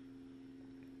Syracuse.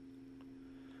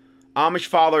 The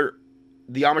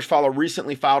Amish father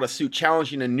recently filed a suit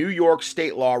challenging a New York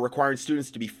state law requiring students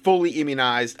to be fully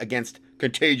immunized against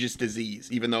contagious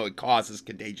disease, even though it causes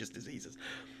contagious diseases.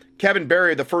 Kevin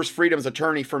Berry, the First Freedom's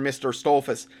attorney for Mr.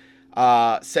 Stoltzfus,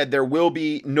 said there will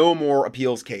be no more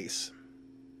appeals case.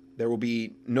 There will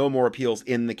be no more appeals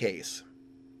in the case.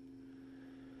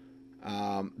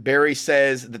 Berry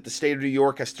says that the state of New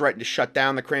York has threatened to shut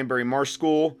down the Cranberry Marsh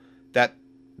School that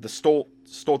the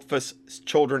Stoltzfus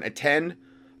children attend,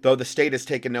 though the state has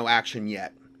taken no action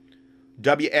yet.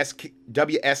 WSKG,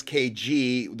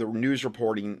 the news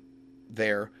reporting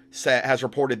there, has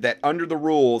reported that under the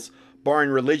rules,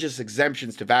 barring religious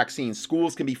exemptions to vaccines,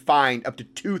 schools can be fined up to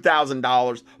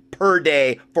 $2,000 per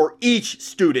day for each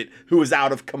student who is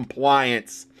out of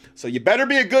compliance. So you better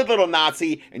be a good little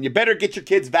Nazi, and you better get your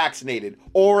kids vaccinated,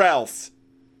 or else.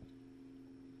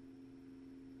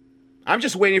 I'm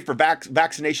just waiting for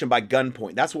vaccination by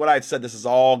gunpoint. That's what I've said this is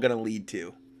all going to lead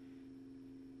to.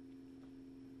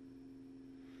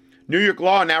 New York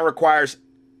law now requires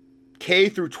K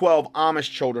through 12 Amish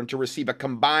children to receive a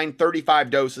combined 35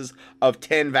 doses of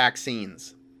 10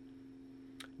 vaccines.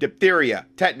 Diphtheria,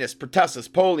 tetanus, pertussis,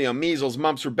 polio, measles,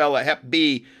 mumps, rubella, hep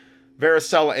B,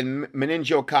 varicella, and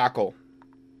meningococcal.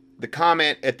 The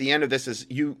comment at the end of this is,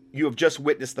 you have just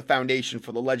witnessed the foundation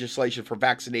for the legislation for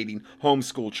vaccinating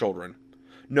homeschool children.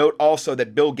 Note also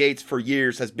that Bill Gates for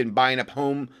years has been buying up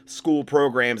homeschool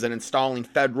programs and installing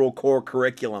federal core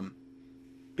curriculum.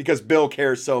 Because Bill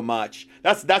cares so much.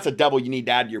 That's a devil you need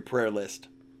to add to your prayer list.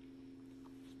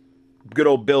 Good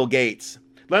old Bill Gates.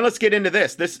 Then let's get into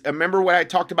this. Remember what I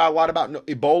talked about a lot about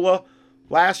Ebola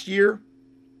last year?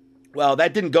 Well,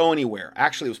 that didn't go anywhere.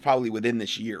 Actually, it was probably within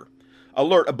this year.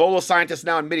 Alert, Ebola scientists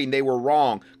now admitting they were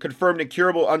wrong. Confirmed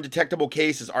incurable, undetectable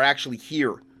cases are actually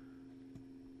here.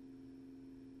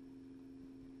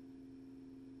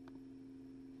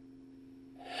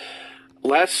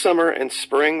 Last summer and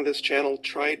spring, this channel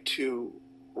tried to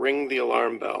ring the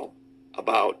alarm bell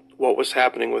about what was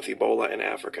happening with Ebola in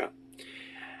Africa.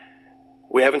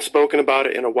 We haven't spoken about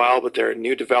it in a while, but there are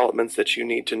new developments that you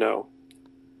need to know.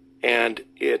 And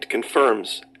it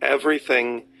confirms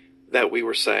everything that we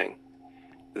were saying.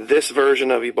 This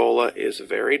version of Ebola is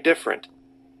very different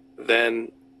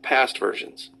than past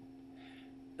versions.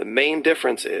 The main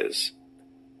difference is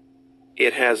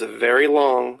it has a very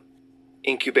long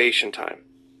incubation time,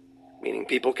 meaning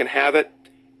people can have it,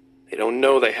 They don't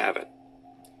know they have it.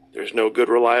 There's no good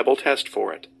reliable test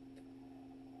for it.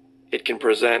 It can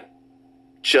present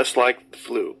just like the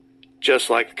flu, just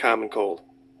like the common cold.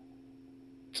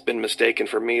 It's been mistaken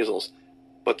for measles.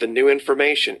 But the new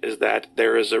information is that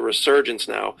there is a resurgence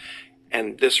now,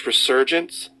 and this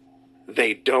resurgence,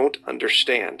 they don't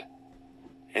understand.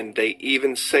 And they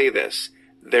even say this.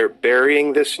 They're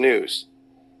burying this news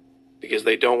because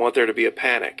they don't want there to be a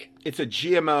panic. It's a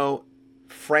GMO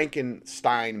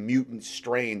Frankenstein mutant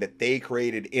strain that they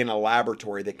created in a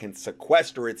laboratory that can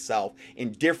sequester itself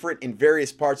in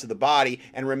various parts of the body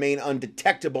and remain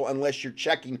undetectable unless you're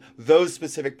checking those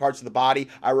specific parts of the body.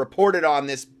 I reported on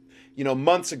this,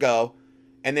 months ago,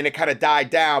 and then it kind of died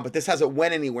down, but this hasn't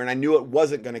went anywhere, and I knew it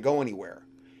wasn't going to go anywhere.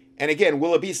 And again,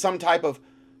 will it be some type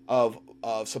of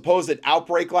supposed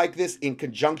outbreak like this in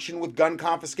conjunction with gun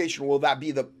confiscation? Will that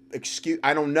be the excuse?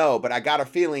 I don't know, but I got a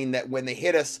feeling that when they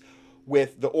hit us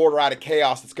with the order out of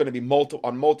chaos, it's going to be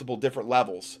on multiple different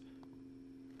levels.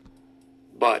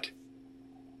 But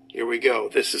here we go.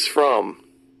 This is from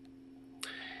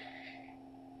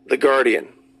The Guardian.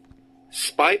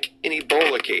 Spike in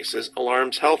Ebola cases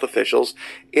alarms health officials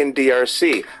in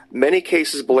DRC. Many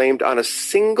cases blamed on a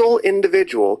single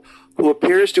individual who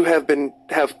appears to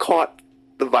have caught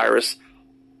the virus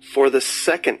for the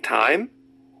second time.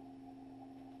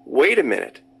 Wait a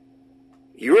minute.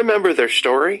 You remember their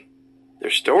story? Their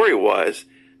story was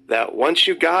that once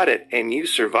you got it and you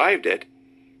survived it,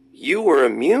 you were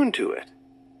immune to it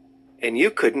and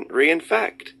you couldn't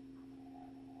reinfect.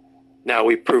 Now,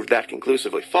 we proved that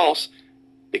conclusively false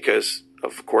because,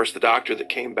 of course, the doctor that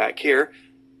came back here,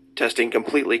 testing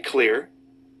completely clear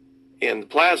in the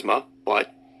plasma,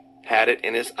 but had it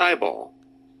in his eyeball.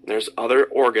 There's other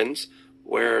organs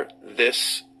where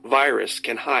this virus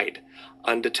can hide,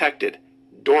 undetected,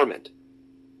 dormant,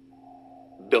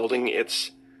 building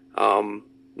its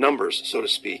numbers, so to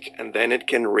speak, and then it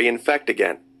can reinfect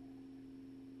again.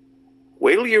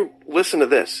 Wait till you listen to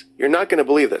this. You're not going to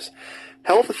believe this.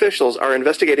 Health officials are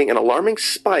investigating an alarming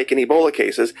spike in Ebola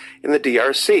cases in the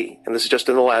DRC, and this is just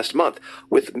in the last month,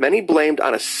 with many blamed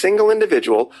on a single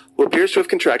individual who appears to have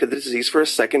contracted the disease for a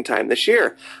second time this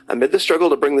year. Amid the struggle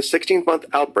to bring the 16-month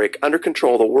outbreak under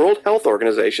control, the World Health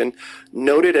Organization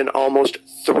noted an almost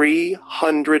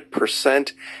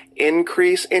 300%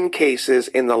 increase in cases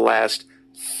in the last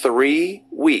 3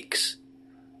 weeks,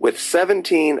 with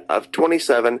 17 of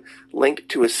 27 linked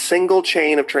to a single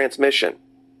chain of transmission.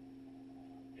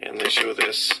 And they show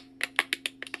this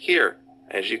here.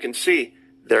 As you can see,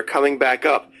 they're coming back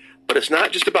up. But it's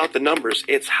not just about the numbers,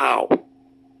 it's how.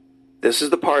 This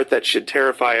is the part that should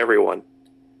terrify everyone.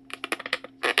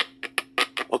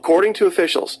 According to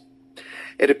officials,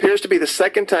 it appears to be the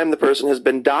second time the person has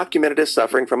been documented as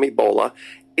suffering from Ebola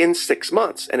in 6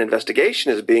 months. An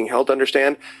investigation is being held to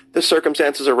understand the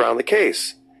circumstances around the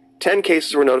case. 10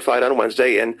 cases were notified on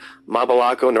Wednesday in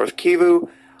Mabalako, North Kivu,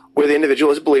 where the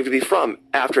individual is believed to be from,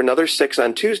 after another 6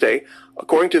 on Tuesday,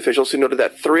 according to officials who noted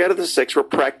that 3 out of the 6 were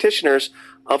practitioners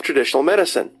of traditional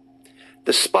medicine.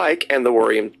 The spike and the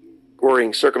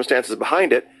worrying circumstances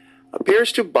behind it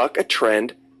appears to buck a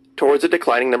trend towards a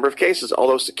declining number of cases,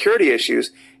 although security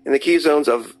issues in the key zones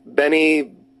of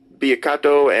Beni,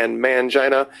 Biakato, and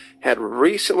Mangina had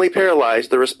recently paralyzed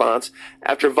the response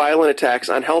after violent attacks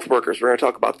on health workers. We're going to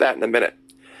talk about that in a minute.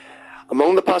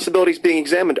 Among the possibilities being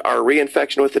examined are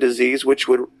reinfection with the disease, which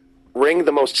would ring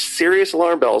the most serious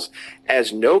alarm bells,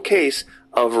 as no case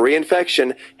of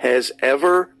reinfection has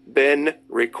ever been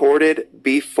recorded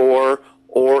before,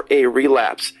 or a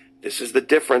relapse. This is the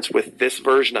difference with this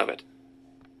version of it.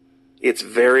 It's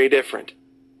very different.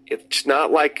 It's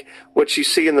not like what you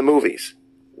see in the movies,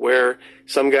 where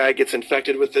some guy gets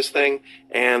infected with this thing,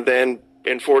 and then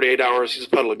in 48 hours he's a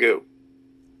puddle of goo.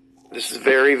 This is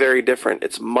very, very different.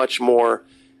 It's much more,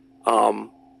 I'm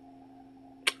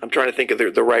trying to think of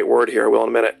the right word here. I will in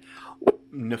a minute.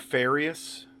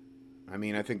 Nefarious? I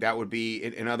mean, I think that would be,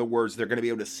 in other words, they're going to be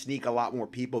able to sneak a lot more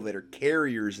people that are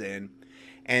carriers in.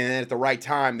 And then at the right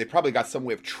time, they probably got some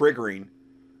way of triggering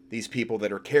these people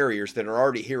that are carriers that are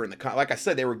already here in the, like I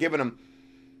said, they were giving them,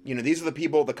 these are the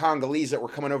people, the Congolese that were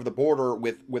coming over the border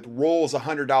with rolls of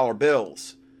 $100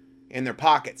 bills in their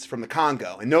pockets from the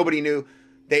Congo. And nobody knew.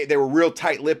 They were real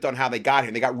tight-lipped on how they got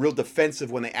here. They got real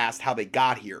defensive when they asked how they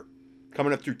got here.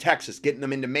 Coming up through Texas, getting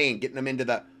them into Maine, getting them into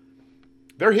the...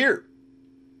 They're here.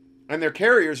 And they're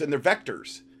carriers and they're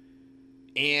vectors.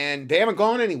 And they haven't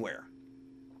gone anywhere.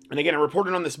 And again, I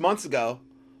reported on this months ago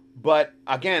But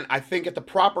again, I think at the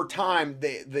proper time,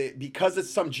 because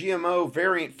it's some GMO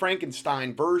variant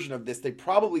Frankenstein version of this, they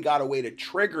probably got a way to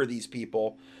trigger these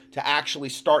people to actually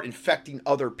start infecting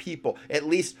other people. At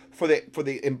least for the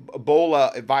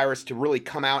Ebola virus to really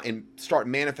come out and start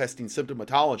manifesting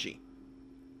symptomatology.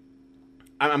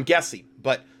 I'm guessing,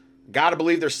 but gotta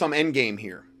believe there's some end game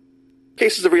here.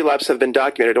 Cases of relapse have been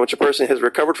documented in which a person has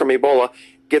recovered from Ebola,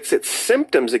 gets its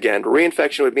symptoms again.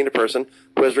 Reinfection would mean a person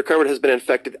who has recovered has been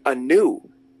infected anew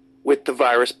with the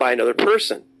virus by another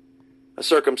person, a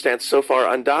circumstance so far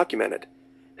undocumented.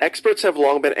 Experts have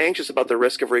long been anxious about the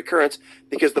risk of recurrence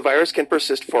because the virus can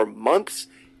persist for months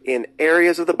in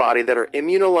areas of the body that are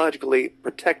immunologically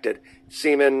protected: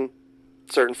 semen,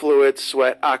 certain fluids,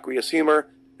 sweat, aqueous humor,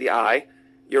 the eye,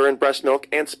 urine, breast milk,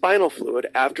 and spinal fluid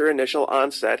after initial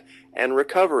onset and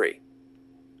recovery.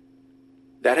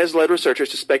 That has led researchers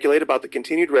to speculate about the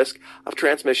continued risk of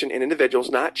transmission in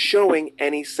individuals not showing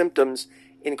any symptoms,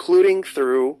 including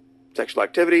through sexual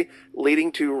activity,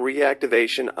 leading to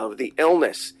reactivation of the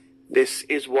illness. This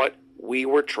is what we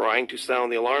were trying to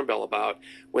sound the alarm bell about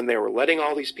when they were letting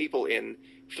all these people in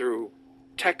through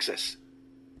Texas.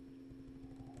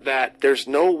 That there's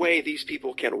no way these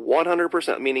people can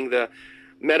 100%, meaning the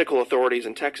medical authorities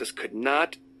in Texas could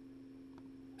not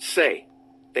say,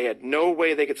 they had no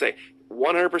way they could say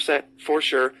 100% for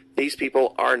sure these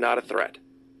people are not a threat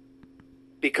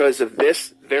because of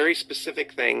this very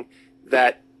specific thing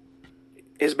that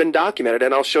has been documented.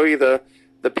 And I'll show you the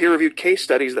peer-reviewed case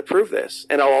studies that prove this,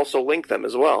 and I'll also link them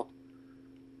as well.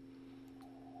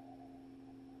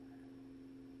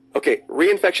 Okay,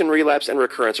 reinfection, relapse, and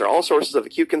recurrence are all sources of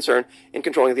acute concern in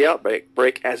controlling the outbreak,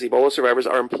 as Ebola survivors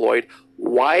are employed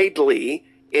widely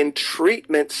in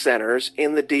treatment centers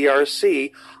in the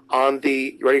DRC on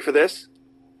the, you ready for this?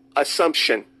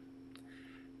 Assumption.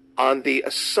 On the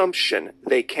assumption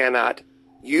they cannot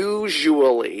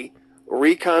usually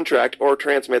recontract or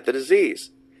transmit the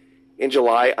disease. In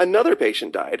July, another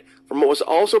patient died from what was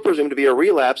also presumed to be a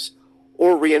relapse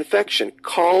or reinfection,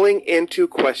 calling into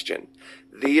question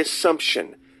the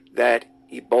assumption that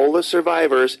Ebola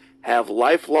survivors have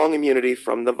lifelong immunity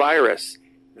from the virus.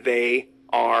 They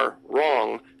are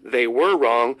wrong. They were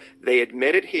wrong. They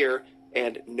admit it here,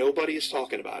 and nobody is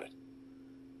talking about it.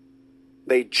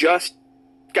 They just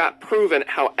got proven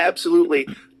how absolutely,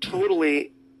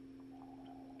 totally,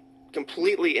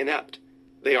 completely inept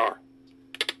they are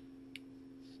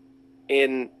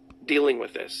in dealing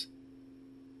with this.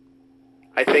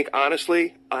 I think,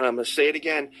 honestly, and I'm going to say it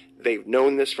again, they've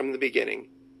known this from the beginning,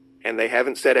 and they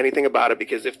haven't said anything about it,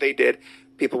 because if they did,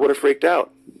 people would have freaked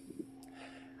out.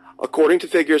 According to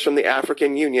figures from the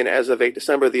African Union, as of 8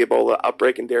 December, the Ebola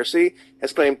outbreak in DRC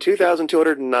has claimed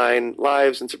 2,209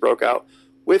 lives since it broke out,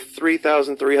 with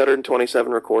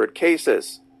 3,327 recorded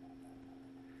cases.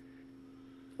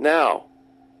 Now,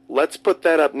 let's put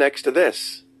that up next to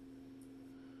this.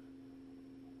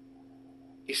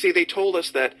 You see, they told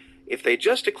us that if they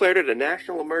just declared it a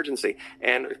national emergency,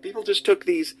 and if people just took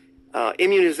these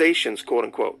immunizations, quote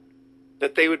unquote,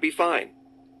 that they would be fine.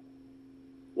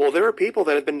 Well, there are people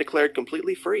that have been declared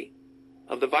completely free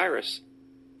of the virus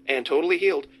and totally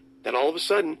healed, that all of a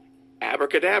sudden,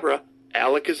 abracadabra,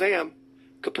 alakazam,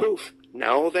 kapoof,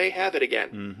 now they have it again.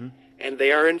 Mm-hmm. And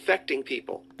they are infecting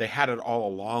people. They had it all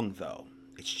along, though.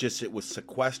 It's just it was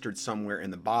sequestered somewhere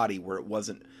in the body where it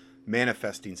wasn't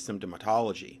manifesting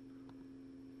symptomatology.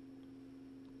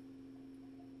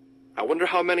 I wonder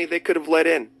how many they could have let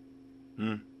in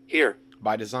here.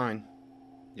 By design.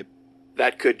 Yep.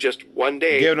 That could just one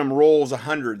day... Giving them rolls of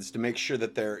hundreds to make sure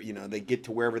that they're, they get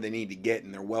to wherever they need to get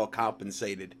and they're well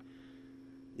compensated.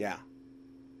 Yeah.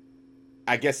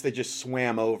 I guess they just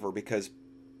swam over because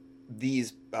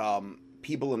these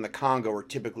people in the Congo are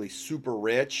typically super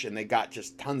rich and they got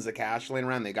just tons of cash laying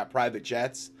around. They got private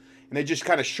jets and they just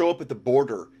kind of show up at the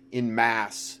border in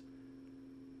mass.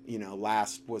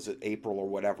 Last, was it April or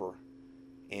whatever,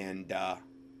 and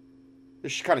they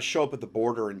just kind of show up at the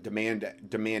border and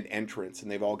demand entrance,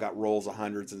 and they've all got rolls of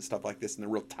hundreds and stuff like this, and they're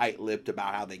real tight-lipped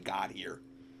about how they got here.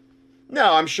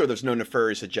 No, I'm sure there's no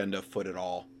nefarious agenda afoot at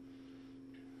all.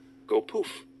 Go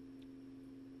poof.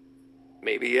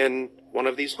 Maybe in one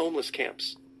of these homeless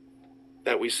camps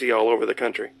that we see all over the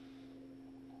country.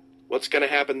 What's going to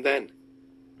happen then?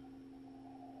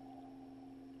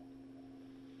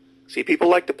 See, people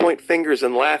like to point fingers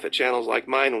and laugh at channels like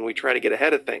mine when we try to get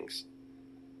ahead of things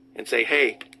and say,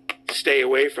 hey, stay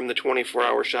away from the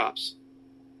 24-hour shops.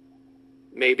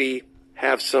 Maybe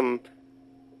have some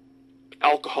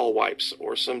alcohol wipes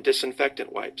or some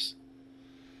disinfectant wipes.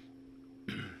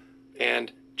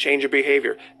 And change your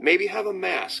behavior. Maybe have a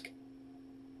mask.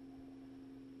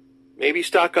 Maybe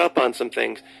stock up on some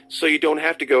things so you don't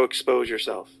have to go expose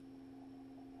yourself.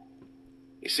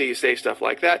 You see, you say stuff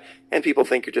like that, and people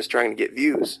think you're just trying to get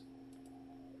views.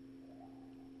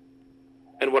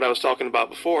 And what I was talking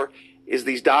about before is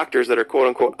these doctors that are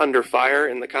quote-unquote under fire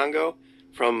in the Congo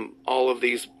from all of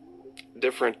these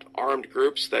different armed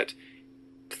groups that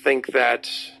think that,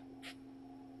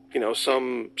 you know,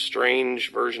 some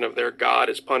strange version of their God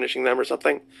is punishing them or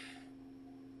something.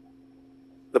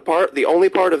 The only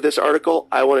part of this article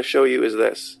I want to show you is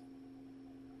this.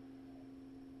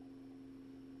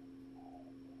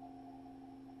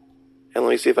 And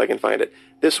let me see if I can find it.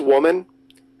 This woman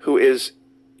who is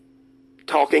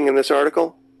talking in this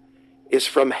article is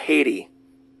from Haiti.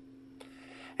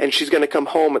 And she's going to come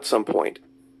home at some point.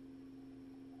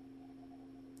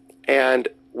 And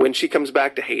when she comes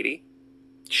back to Haiti,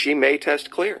 she may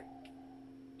test clear.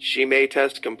 She may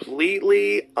test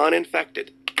completely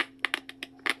uninfected.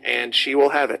 And she will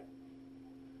have it.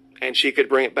 And she could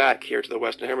bring it back here to the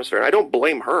Western Hemisphere. And I don't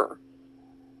blame her.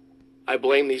 I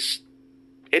blame these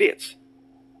idiots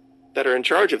that are in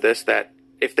charge of this, that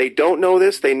if they don't know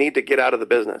this, they need to get out of the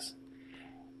business.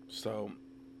 So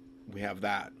we have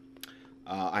that.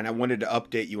 And I wanted to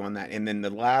update you on that. And then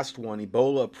the last one,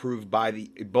 Ebola approved by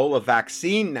the Ebola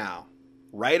vaccine now.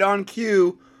 Right on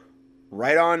cue,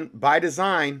 right on by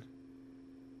design.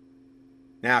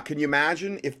 Now, can you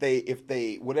imagine if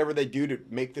they whatever they do to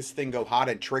make this thing go hot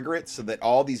and trigger it so that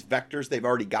all these vectors they've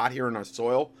already got here in our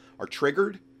soil are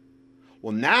triggered?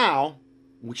 Well, now,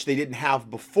 which they didn't have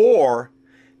before,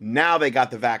 now they got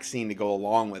the vaccine to go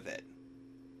along with it.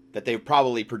 That they're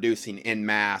probably producing en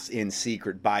masse, in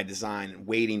secret, by design, and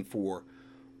waiting for.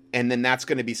 And then that's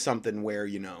going to be something where,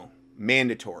 you know,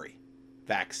 mandatory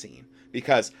vaccine.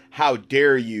 Because how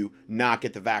dare you not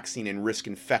get the vaccine and risk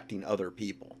infecting other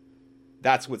people?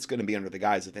 That's what's going to be under the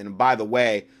guise of it. And by the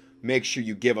way, make sure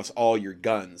you give us all your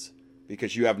guns,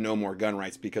 because you have no more gun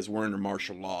rights because we're under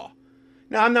martial law.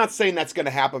 Now, I'm not saying that's going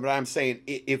to happen, but I'm saying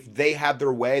if they had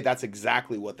their way, that's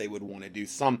exactly what they would want to do.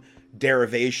 Some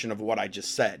derivation of what I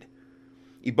just said.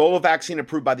 Ebola vaccine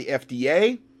approved by the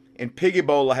FDA, and pig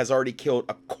Ebola has already killed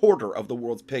 1/4 of the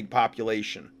world's pig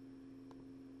population.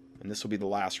 And this will be the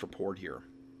last report here.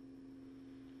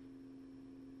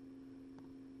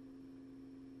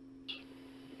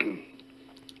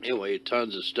 Anyway,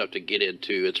 tons of stuff to get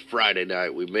into. It's Friday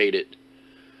night. We made it.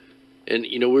 And,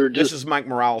 you know, we were just... This is Mike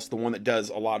Morales, the one that does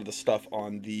a lot of the stuff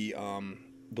on the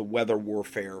weather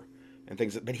warfare and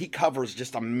things. But he covers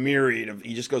just a myriad of...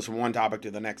 He just goes from one topic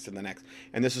to the next to the next.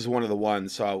 And this is one of the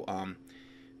ones. So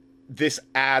this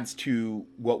adds to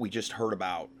what we just heard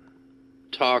about.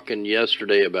 Talking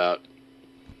yesterday about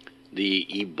the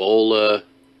Ebola,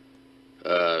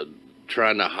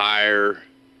 trying to hire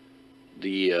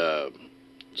the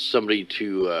somebody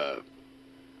to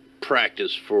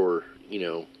practice for, you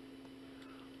know,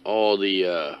 all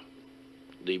the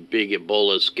big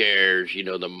Ebola scares, you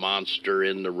know, the monster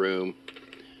in the room,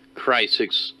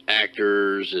 crisis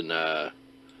actors, and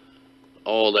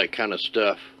all that kind of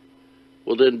stuff.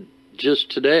 Well, then just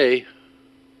today,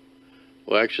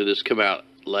 well, actually, this came out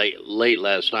late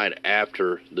last night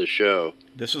after the show.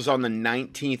 This was on the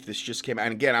 19th. This just came out.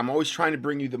 And again, I'm always trying to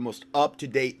bring you the most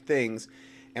up-to-date things.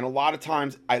 And a lot of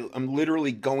times I'm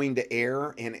literally going to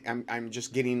air and I'm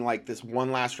just getting like this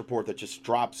one last report that just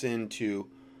drops into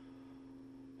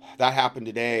that happened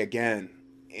today again.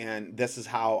 And this is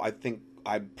how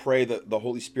I pray that the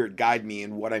Holy Spirit guide me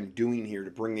in what I'm doing here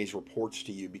to bring these reports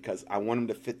to you, because I want them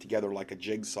to fit together like a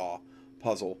jigsaw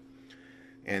puzzle.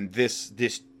 And this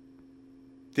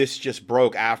just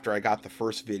broke after I got the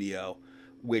first video,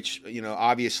 which, you know,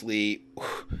 obviously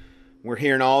we're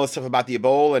hearing all this stuff about the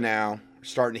Ebola now. We're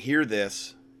starting to hear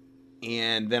this,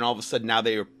 and then all of a sudden now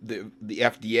the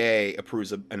FDA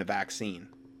approves a vaccine.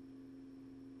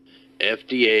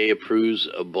 FDA approves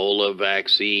Ebola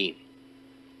vaccine.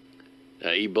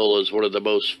 Ebola is one of the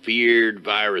most feared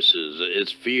viruses.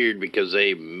 It's feared because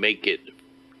they make it,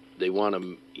 they want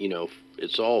to, you know,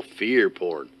 it's all fear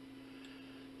porn.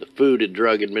 The Food and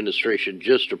Drug Administration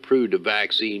just approved a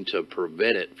vaccine to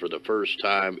prevent it for the first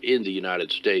time in the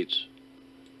United States.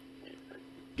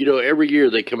 You know, every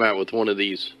year they come out with one of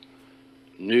these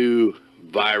new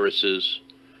viruses.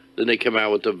 Then they come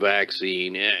out with the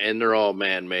vaccine, and they're all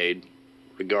man-made,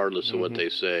 regardless of what they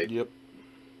say. Yep.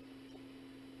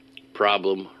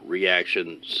 Problem,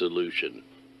 reaction, solution.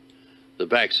 The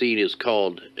vaccine is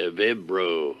called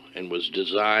Evibro and was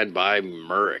designed by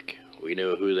Merck. We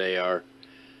know who they are.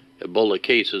 Ebola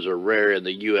cases are rare in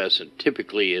the U.S. and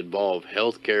typically involve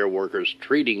healthcare workers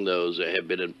treating those that have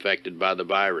been infected by the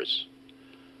virus.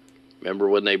 Remember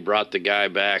when they brought the guy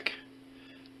back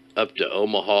up to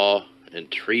Omaha and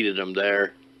treated them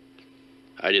there.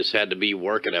 I just had to be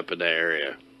working up in that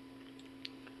area.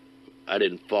 I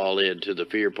didn't fall into the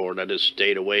fear porn. I just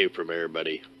stayed away from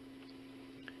everybody.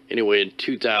 Anyway, in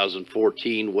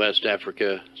 2014, West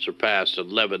Africa surpassed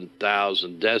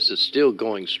 11,000 deaths. It's still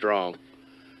going strong.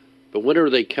 But whenever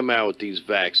they come out with these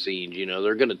vaccines, you know,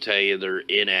 they're going to tell you they're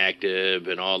inactive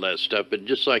and all that stuff. But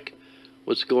just like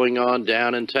what's going on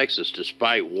down in Texas,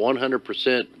 despite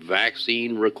 100%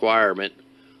 vaccine requirement,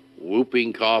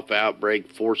 whooping cough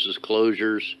outbreak forces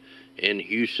closures in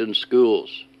Houston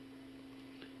schools.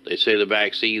 They say the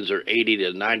vaccines are 80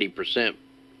 to 90%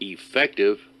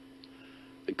 effective,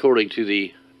 according to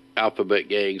the Alphabet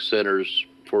Gang Centers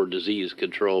for Disease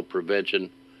Control Prevention.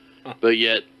 But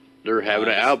yet, they're having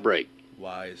an outbreak.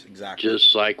 Lies, exactly.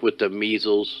 Just like with the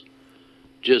measles,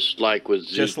 just like with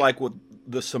Zika. Just like with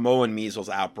the Samoan measles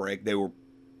outbreak, they were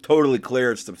totally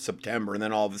clear as of September, and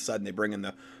then all of a sudden they bring in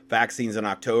the vaccines in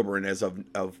October, and as of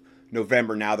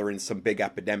November, now they're in some big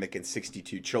epidemic and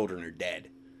 62 children are dead.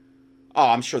 Oh,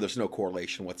 I'm sure there's no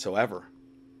correlation whatsoever.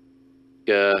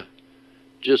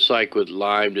 Just like with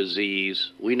Lyme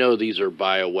disease, we know these are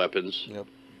bioweapons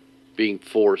being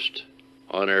forced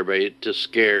on everybody to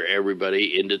scare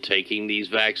everybody into taking these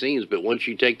vaccines. But once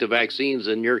you take the vaccines,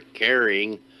 then you're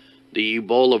carrying the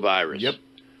Ebola virus. Yep,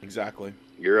 exactly.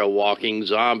 You're a walking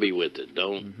zombie with it.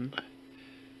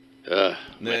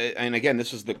 And again,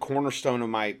 this is the cornerstone of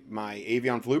my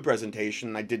avian flu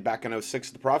presentation I did back in 2006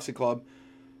 at the Prophecy Club,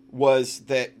 was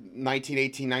that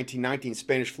 1918, 1919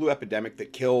 Spanish flu epidemic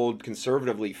that killed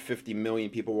conservatively 50 million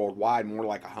people worldwide, more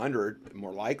like 100,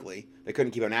 more likely. They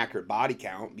couldn't keep an accurate body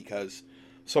count because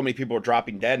so many people were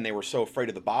dropping dead, and they were so afraid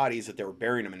of the bodies that they were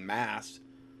burying them in mass.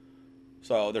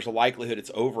 So there's a likelihood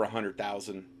it's over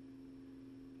 100,000.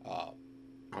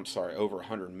 Over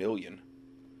 100 million.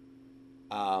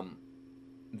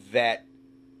 That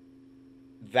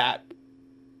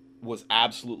was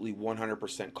absolutely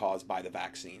 100% caused by the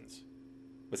vaccines.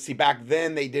 But see, back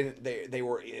then they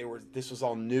were this was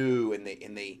all new, and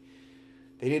they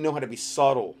didn't know how to be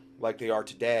subtle like they are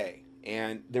today.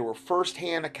 And there were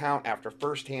firsthand account after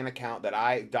firsthand account that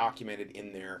I documented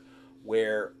in there,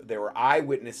 where there were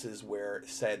eyewitnesses where it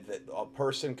said that a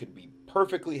person could be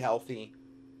perfectly healthy,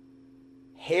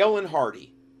 hale and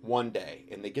hearty one day,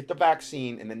 and they get the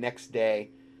vaccine, and the next day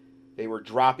they were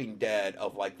dropping dead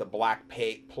of like the Black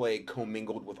Plague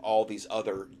commingled with all these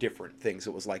other different things.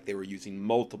 It was like they were using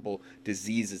multiple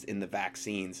diseases in the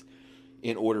vaccines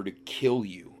in order to kill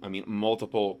you. I mean,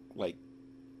 multiple like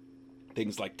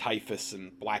things like typhus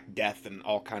and Black Death and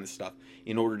all kind of stuff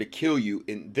in order to kill you.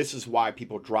 And this is why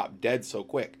people drop dead so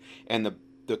quick. And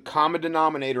the common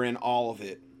denominator in all of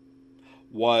it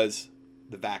was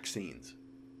the vaccines.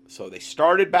 So they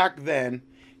started back then,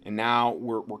 and now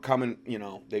we're coming, you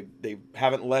know, they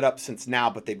haven't let up since now,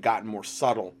 but they've gotten more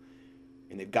subtle,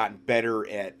 and they've gotten better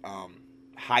at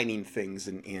hiding things,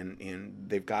 and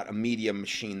they've got a media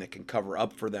machine that can cover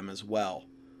up for them as well.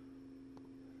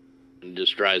 It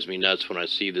just drives me nuts when I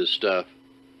see this stuff.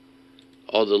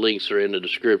 All the links are in the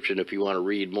description if you want to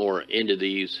read more into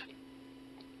these.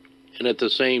 And at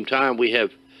the same time, we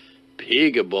have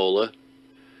pig Ebola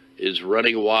is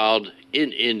running wild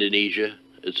in Indonesia.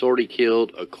 It's already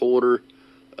killed a quarter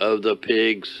of the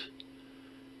pigs.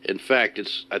 In fact,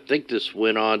 I think this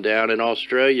went on down in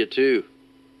Australia too.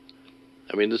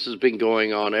 I mean, this has been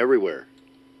going on everywhere.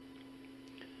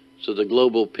 So the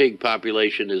global pig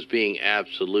population is being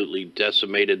absolutely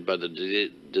decimated by the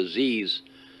disease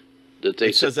that they...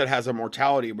 It says it has a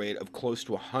mortality rate of close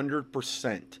to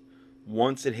 100%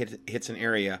 once it hits an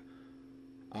area.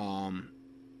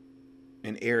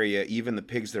 Even the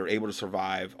pigs that are able to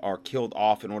survive are killed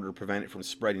off in order to prevent it from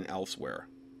spreading elsewhere.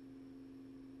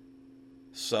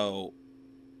 So,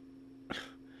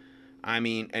 I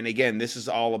mean, and again, this is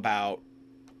all about...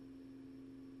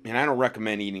 And I don't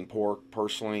recommend eating pork,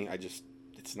 personally.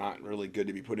 It's not really good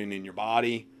to be putting in your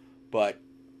body. But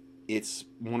it's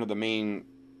one of the main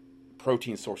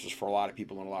protein sources for a lot of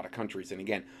people in a lot of countries. And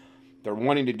again, they're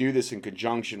wanting to do this in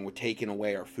conjunction with taking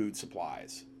away our food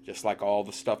supplies. Just like all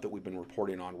the stuff that we've been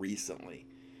reporting on recently.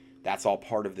 That's all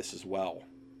part of this as well.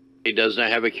 It does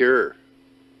not have a cure.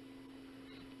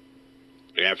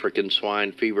 African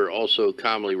swine fever, also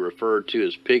commonly referred to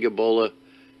as pig Ebola,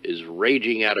 is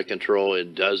raging out of control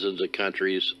in dozens of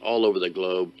countries all over the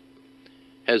globe.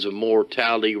 Has a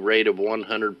mortality rate of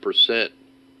 100%.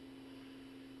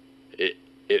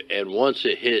 And once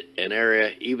it hit an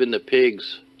area, even the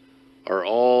pigs are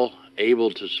all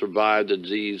able to survive the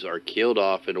disease, are killed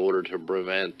off in order to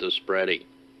prevent the spreading.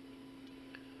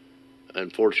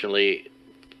 Unfortunately,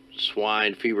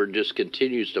 swine fever just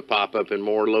continues to pop up in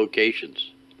more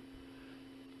locations.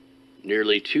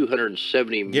 Nearly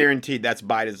 270 Guaranteed that's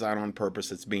by design, on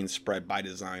purpose. It's being spread by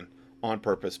design, on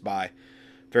purpose, by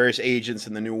various agents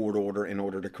in the New World Order in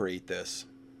order to create this.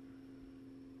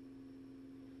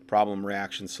 Problem,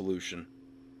 reaction, solution.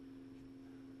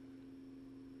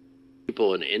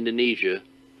 people in Indonesia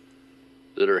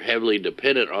that are heavily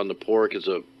dependent on the pork as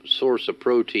a source of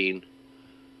protein.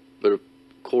 But of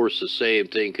course, the same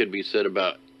thing could be said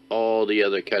about all the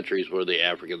other countries where the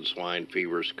African swine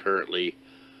fever is currently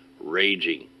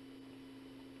raging.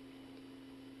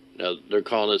 Now, they're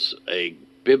calling this a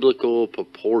biblical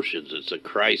proportions. It's a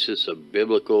crisis of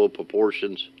biblical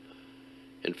proportions.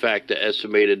 In fact, the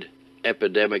estimated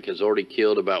epidemic has already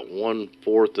killed about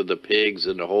 1/4 of the pigs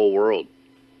in the whole world.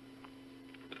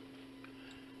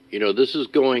 You know, this is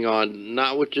going on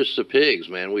not with just the pigs,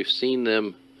 man. We've seen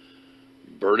them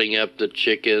burning up the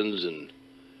chickens, and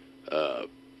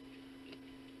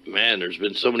man, there's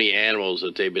been so many animals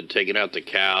that they've been taking out the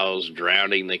cows,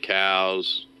 drowning the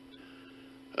cows.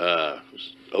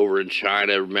 Over in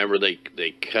China, remember they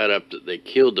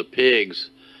killed the pigs,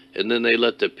 and then they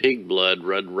let the pig blood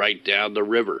run right down the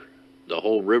river. The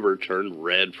whole river turned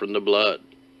red from the blood.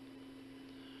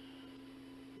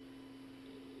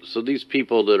 So these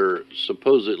people that are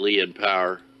supposedly in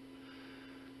power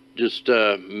just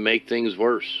make things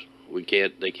worse.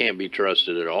 They can't be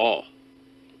trusted at all.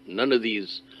 None of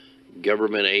these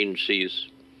government agencies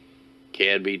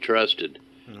can be trusted.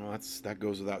 Well, that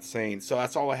goes without saying. So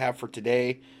that's all I have for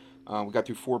today. We got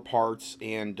through 4 parts,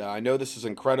 and I know this is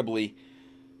incredibly,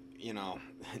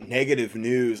 negative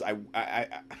news.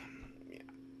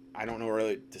 I don't know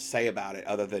really to say about it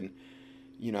other than,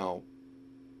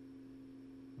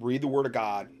 read the Word of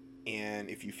God, and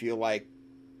if you feel like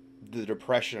the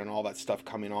depression and all that stuff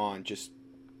coming on,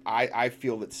 I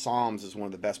feel that Psalms is one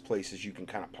of the best places you can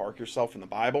kind of park yourself in the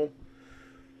Bible.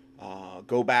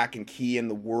 Go back and key in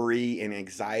the worry and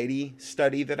anxiety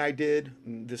study that I did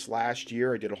this last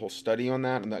year. I did a whole study on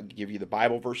that, and that give you the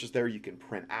Bible verses there you can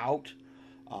print out.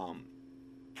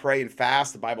 Pray and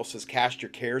fast. The Bible says, cast your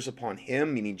cares upon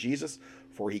him, meaning Jesus,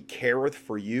 for he careth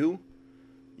for you.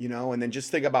 And then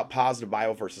just think about positive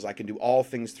Bible verses. I can do all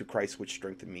things through Christ which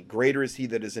strengthen me. Greater is he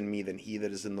that is in me than he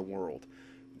that is in the world.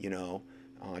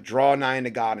 Draw nigh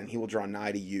unto God and he will draw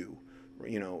nigh to you.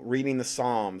 Reading the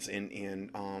Psalms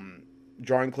and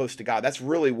drawing close to God. That's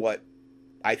really what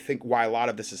I think why a lot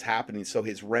of this is happening. So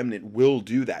his remnant will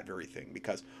do that very thing,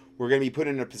 because we're going to be put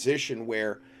in a position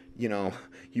where,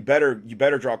 you better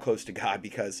draw close to God,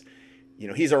 because,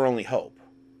 he's our only hope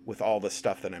with all the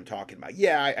stuff that I'm talking about.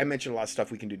 Yeah, I mentioned a lot of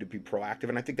stuff we can do to be proactive,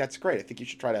 and I think that's great. I think you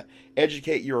should try to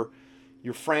educate your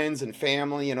friends and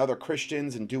family and other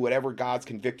Christians and do whatever God's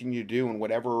convicting you to do and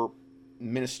whatever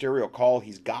ministerial call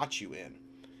he's got you in,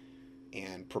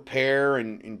 and prepare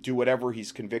and do whatever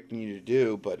he's convicting you to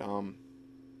do. But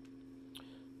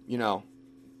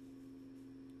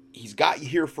he's got you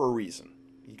here for a reason.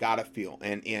 You gotta feel,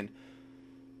 and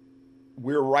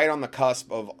we're right on the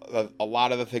cusp of a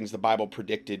lot of the things the Bible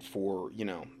predicted for,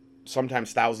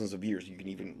 sometimes thousands of years. You can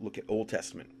even look at Old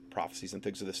Testament prophecies and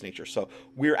things of this nature. So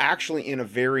we're actually in a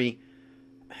very,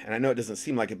 and I know it doesn't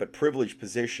seem like it, but privileged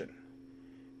position.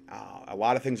 A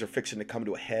lot of things are fixing to come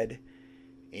to a head,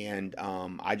 and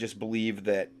I just believe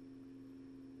that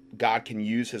God can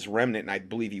use his remnant, and I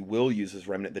believe he will use his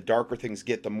remnant. The darker things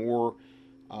get, the more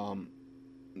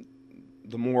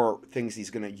things he's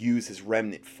going to use his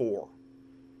remnant for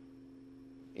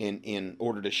in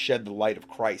order to shed the light of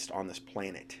Christ on this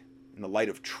planet, and the light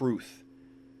of truth,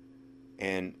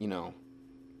 and,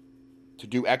 to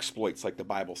do exploits like the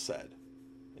Bible said,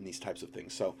 and these types of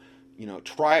things. So,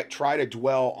 try to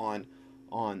dwell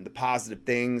on the positive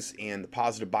things and the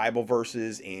positive Bible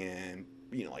verses and,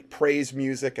 like praise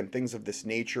music and things of this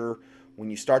nature when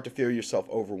you start to feel yourself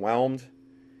overwhelmed,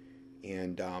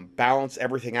 and balance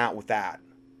everything out with that,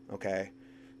 okay?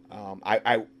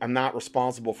 I'm not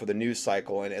responsible for the news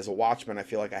cycle, and as a watchman, I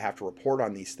feel like I have to report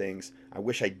on these things. I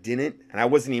wish I didn't, and I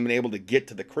wasn't even able to get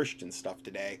to the Christian stuff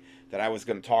today that I was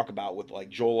going to talk about with like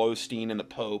Joel Osteen and the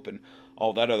Pope and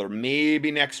all that other.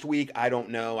 Maybe next week, I don't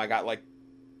know. I got like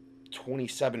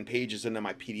 27 pages into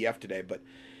my PDF today, but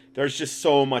there's just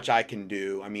so much I can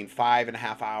do. I mean,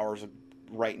 5.5 hours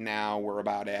right now we're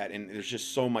about at, and there's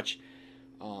just so much.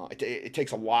 It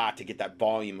takes a lot to get that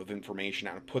volume of information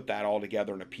out and put that all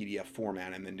together in a PDF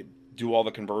format, and then to do all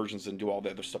the conversions and do all the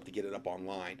other stuff to get it up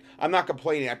online. I'm not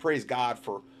complaining. I praise God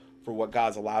for what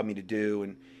God's allowed me to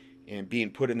do and being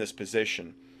put in this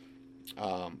position.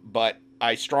 But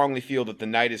I strongly feel that the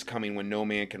night is coming when no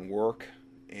man can work,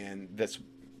 and that's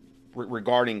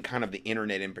regarding kind of the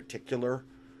internet in particular,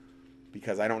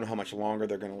 because I don't know how much longer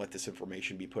they're going to let this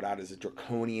information be put out as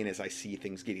draconian as I see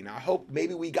things getting. Now, I hope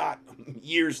maybe we got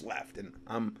years left and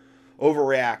I'm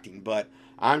overreacting, but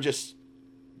I'm just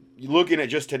looking at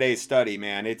just today's study,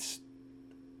 man.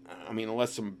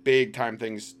 Unless some big time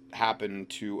things happen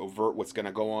to avert what's going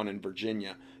to go on in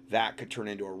Virginia, that could turn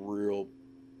into a real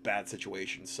bad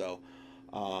situation. So,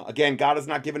 again, God has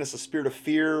not given us a spirit of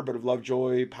fear, but of love,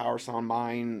 joy, power, sound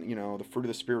mind. The fruit of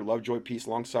the Spirit: love, joy, peace,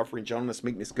 long suffering, gentleness,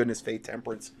 meekness, goodness, faith,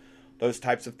 temperance, those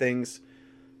types of things.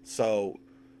 So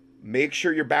make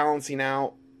sure you're balancing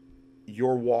out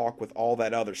your walk with all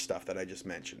that other stuff that I just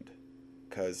mentioned,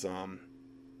 because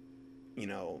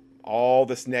all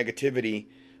this negativity,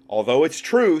 although it's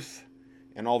truth,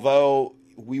 and although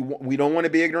we don't want to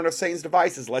be ignorant of Satan's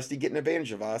devices lest he get an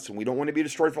advantage of us, and we don't want to be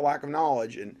destroyed for lack of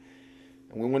knowledge, and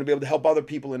we want to be able to help other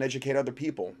people and educate other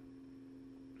people,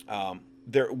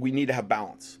 we need to have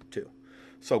balance too.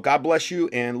 So God bless you,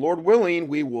 and Lord willing,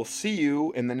 we will see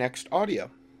you in the next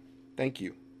audio. Thank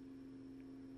you.